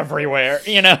podcaster everywhere,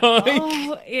 you know?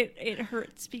 Oh, it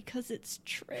hurts because it's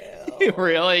true. It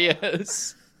really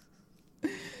is.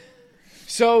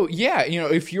 So yeah,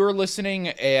 if you're listening,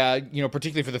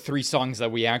 particularly for the three songs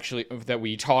that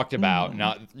we talked about,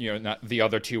 not the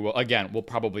other two. We'll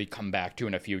probably come back to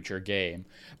in a future game.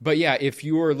 But yeah, if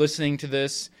you are listening to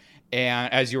this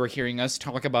and as you were hearing us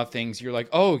talk about things, you're like,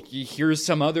 oh, here's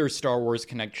some other Star Wars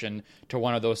connection to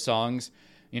one of those songs.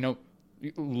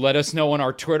 let us know on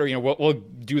our Twitter. We'll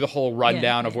do the whole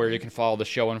rundown of where you can follow the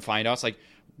show and find us. Like,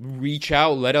 reach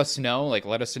out, let us know. Like,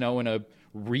 let us know in a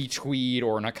retweet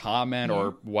or in a comment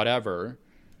or whatever.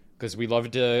 Because we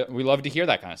love to hear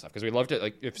that kind of stuff. Because we love to,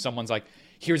 like, if someone's like,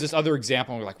 here's this other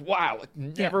example, and we're like, wow, like,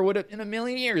 never would have in a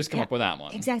million years come up with that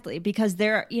one. Exactly, because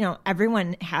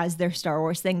everyone has their Star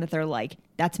Wars thing that they're like,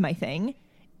 that's my thing.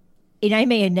 And I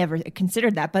may have never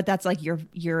considered that, but that's like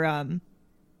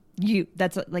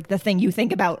that's like the thing you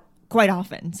think about quite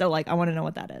often. So like, I want to know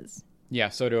what that is. Yeah,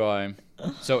 so do I.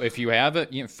 So if you have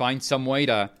it, find some way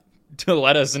to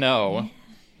let us know.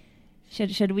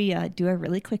 Should we do a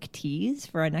really quick tease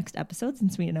for our next episode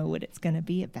since we know what it's going to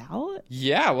be about?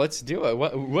 Yeah, let's do it.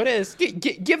 What is?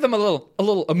 Give them a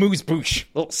amuse-bouche,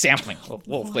 a little sampling, a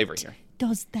little flavor here.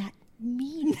 Does that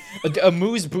mean? A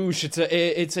amuse-bouche.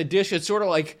 It's a dish. It's sort of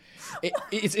like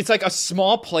it's like a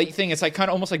small plate thing. It's like kind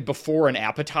of almost like before an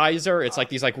appetizer. It's like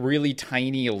these like really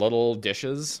tiny little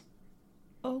dishes.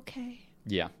 Okay.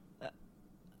 Yeah.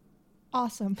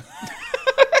 Awesome.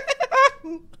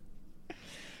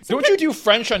 Don't you do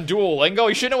French on Duolingo?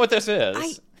 You should know what this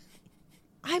is.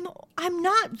 I'm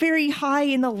not very high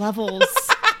in the levels.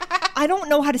 I don't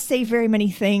know how to say very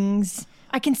many things.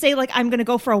 I can say like I'm gonna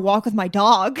go for a walk with my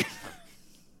dog,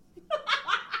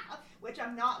 which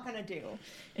I'm not gonna do.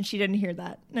 And she didn't hear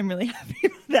that. And I'm really happy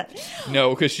about that. No,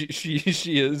 because she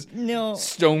is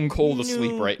stone cold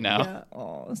asleep right now. Yeah.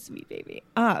 Oh, sweet baby.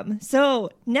 So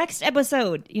next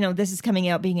episode, this is coming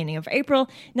out beginning of April.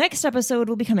 Next episode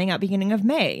will be coming out beginning of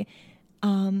May.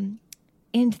 And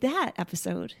that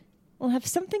episode will have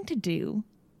something to do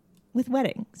with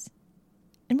weddings.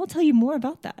 And we'll tell you more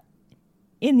about that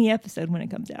in the episode when it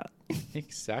comes out.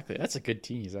 Exactly. That's a good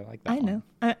tease. I like that. I know.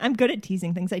 I'm good at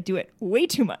teasing things. I do it way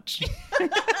too much.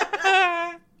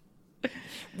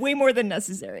 Way more than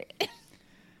necessary.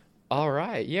 All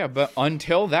right. Yeah, but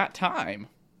until that time,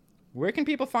 where can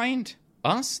people find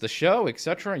us, the show,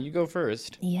 etc.? You go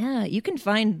first. Yeah, you can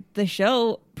find the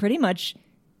show pretty much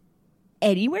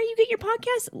anywhere you get your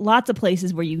podcasts. Lots of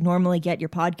places where you normally get your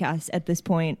podcasts at this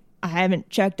point. I haven't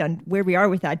checked on where we are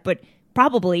with that, but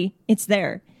probably it's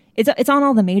there. It's on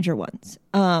all the major ones.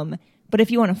 But if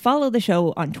you want to follow the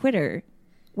show on Twitter,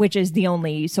 which is the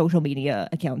only social media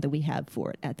account that we have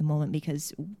for it at the moment,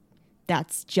 because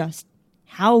that's just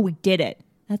how we did it.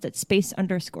 That's at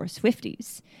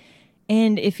space_Swifties.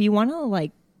 And if you want to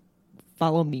like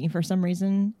follow me for some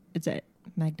reason, it's at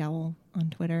MagDowell on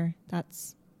Twitter.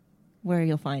 That's where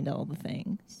you'll find all the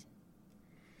things.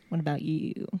 What about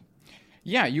you?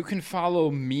 Yeah, you can follow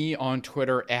me on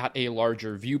Twitter at A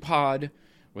Larger View Pod,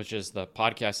 which is the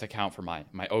podcast account for my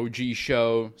OG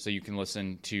show. So you can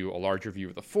listen to A Larger View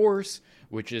of the Force,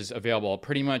 which is available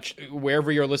pretty much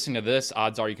wherever you're listening to this.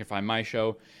 Odds are you can find my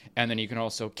show. And then you can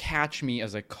also catch me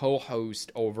as a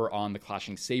co-host over on the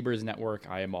Clashing Sabers Network.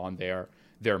 I am on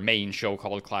their main show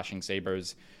called Clashing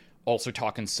Sabers. Also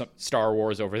talking Star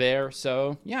Wars over there.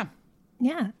 So, yeah.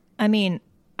 Yeah. I mean,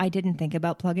 I didn't think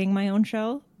about plugging my own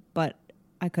show, but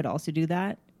I could also do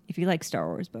that if you like Star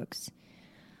Wars books.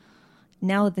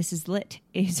 Now This Is Lit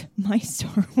is my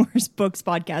Star Wars books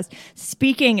podcast.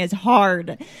 Speaking is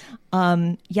hard.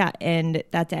 Yeah, and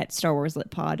that's at Star Wars Lit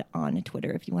Pod on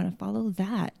Twitter if you want to follow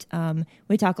that.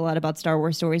 We talk a lot about Star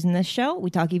Wars stories in this show.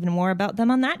 We talk even more about them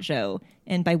on that show.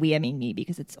 And by we, I mean me,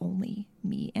 because it's only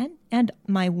me and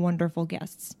my wonderful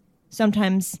guests.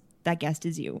 Sometimes that guest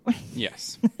is you.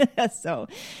 Yes. So...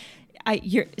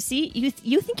 you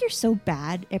think you're so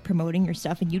bad at promoting your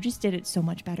stuff, and you just did it so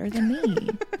much better than me.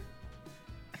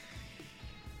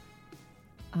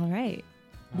 All right.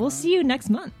 We'll see you next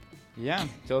month. Yeah.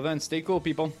 Till then, stay cool,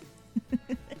 people.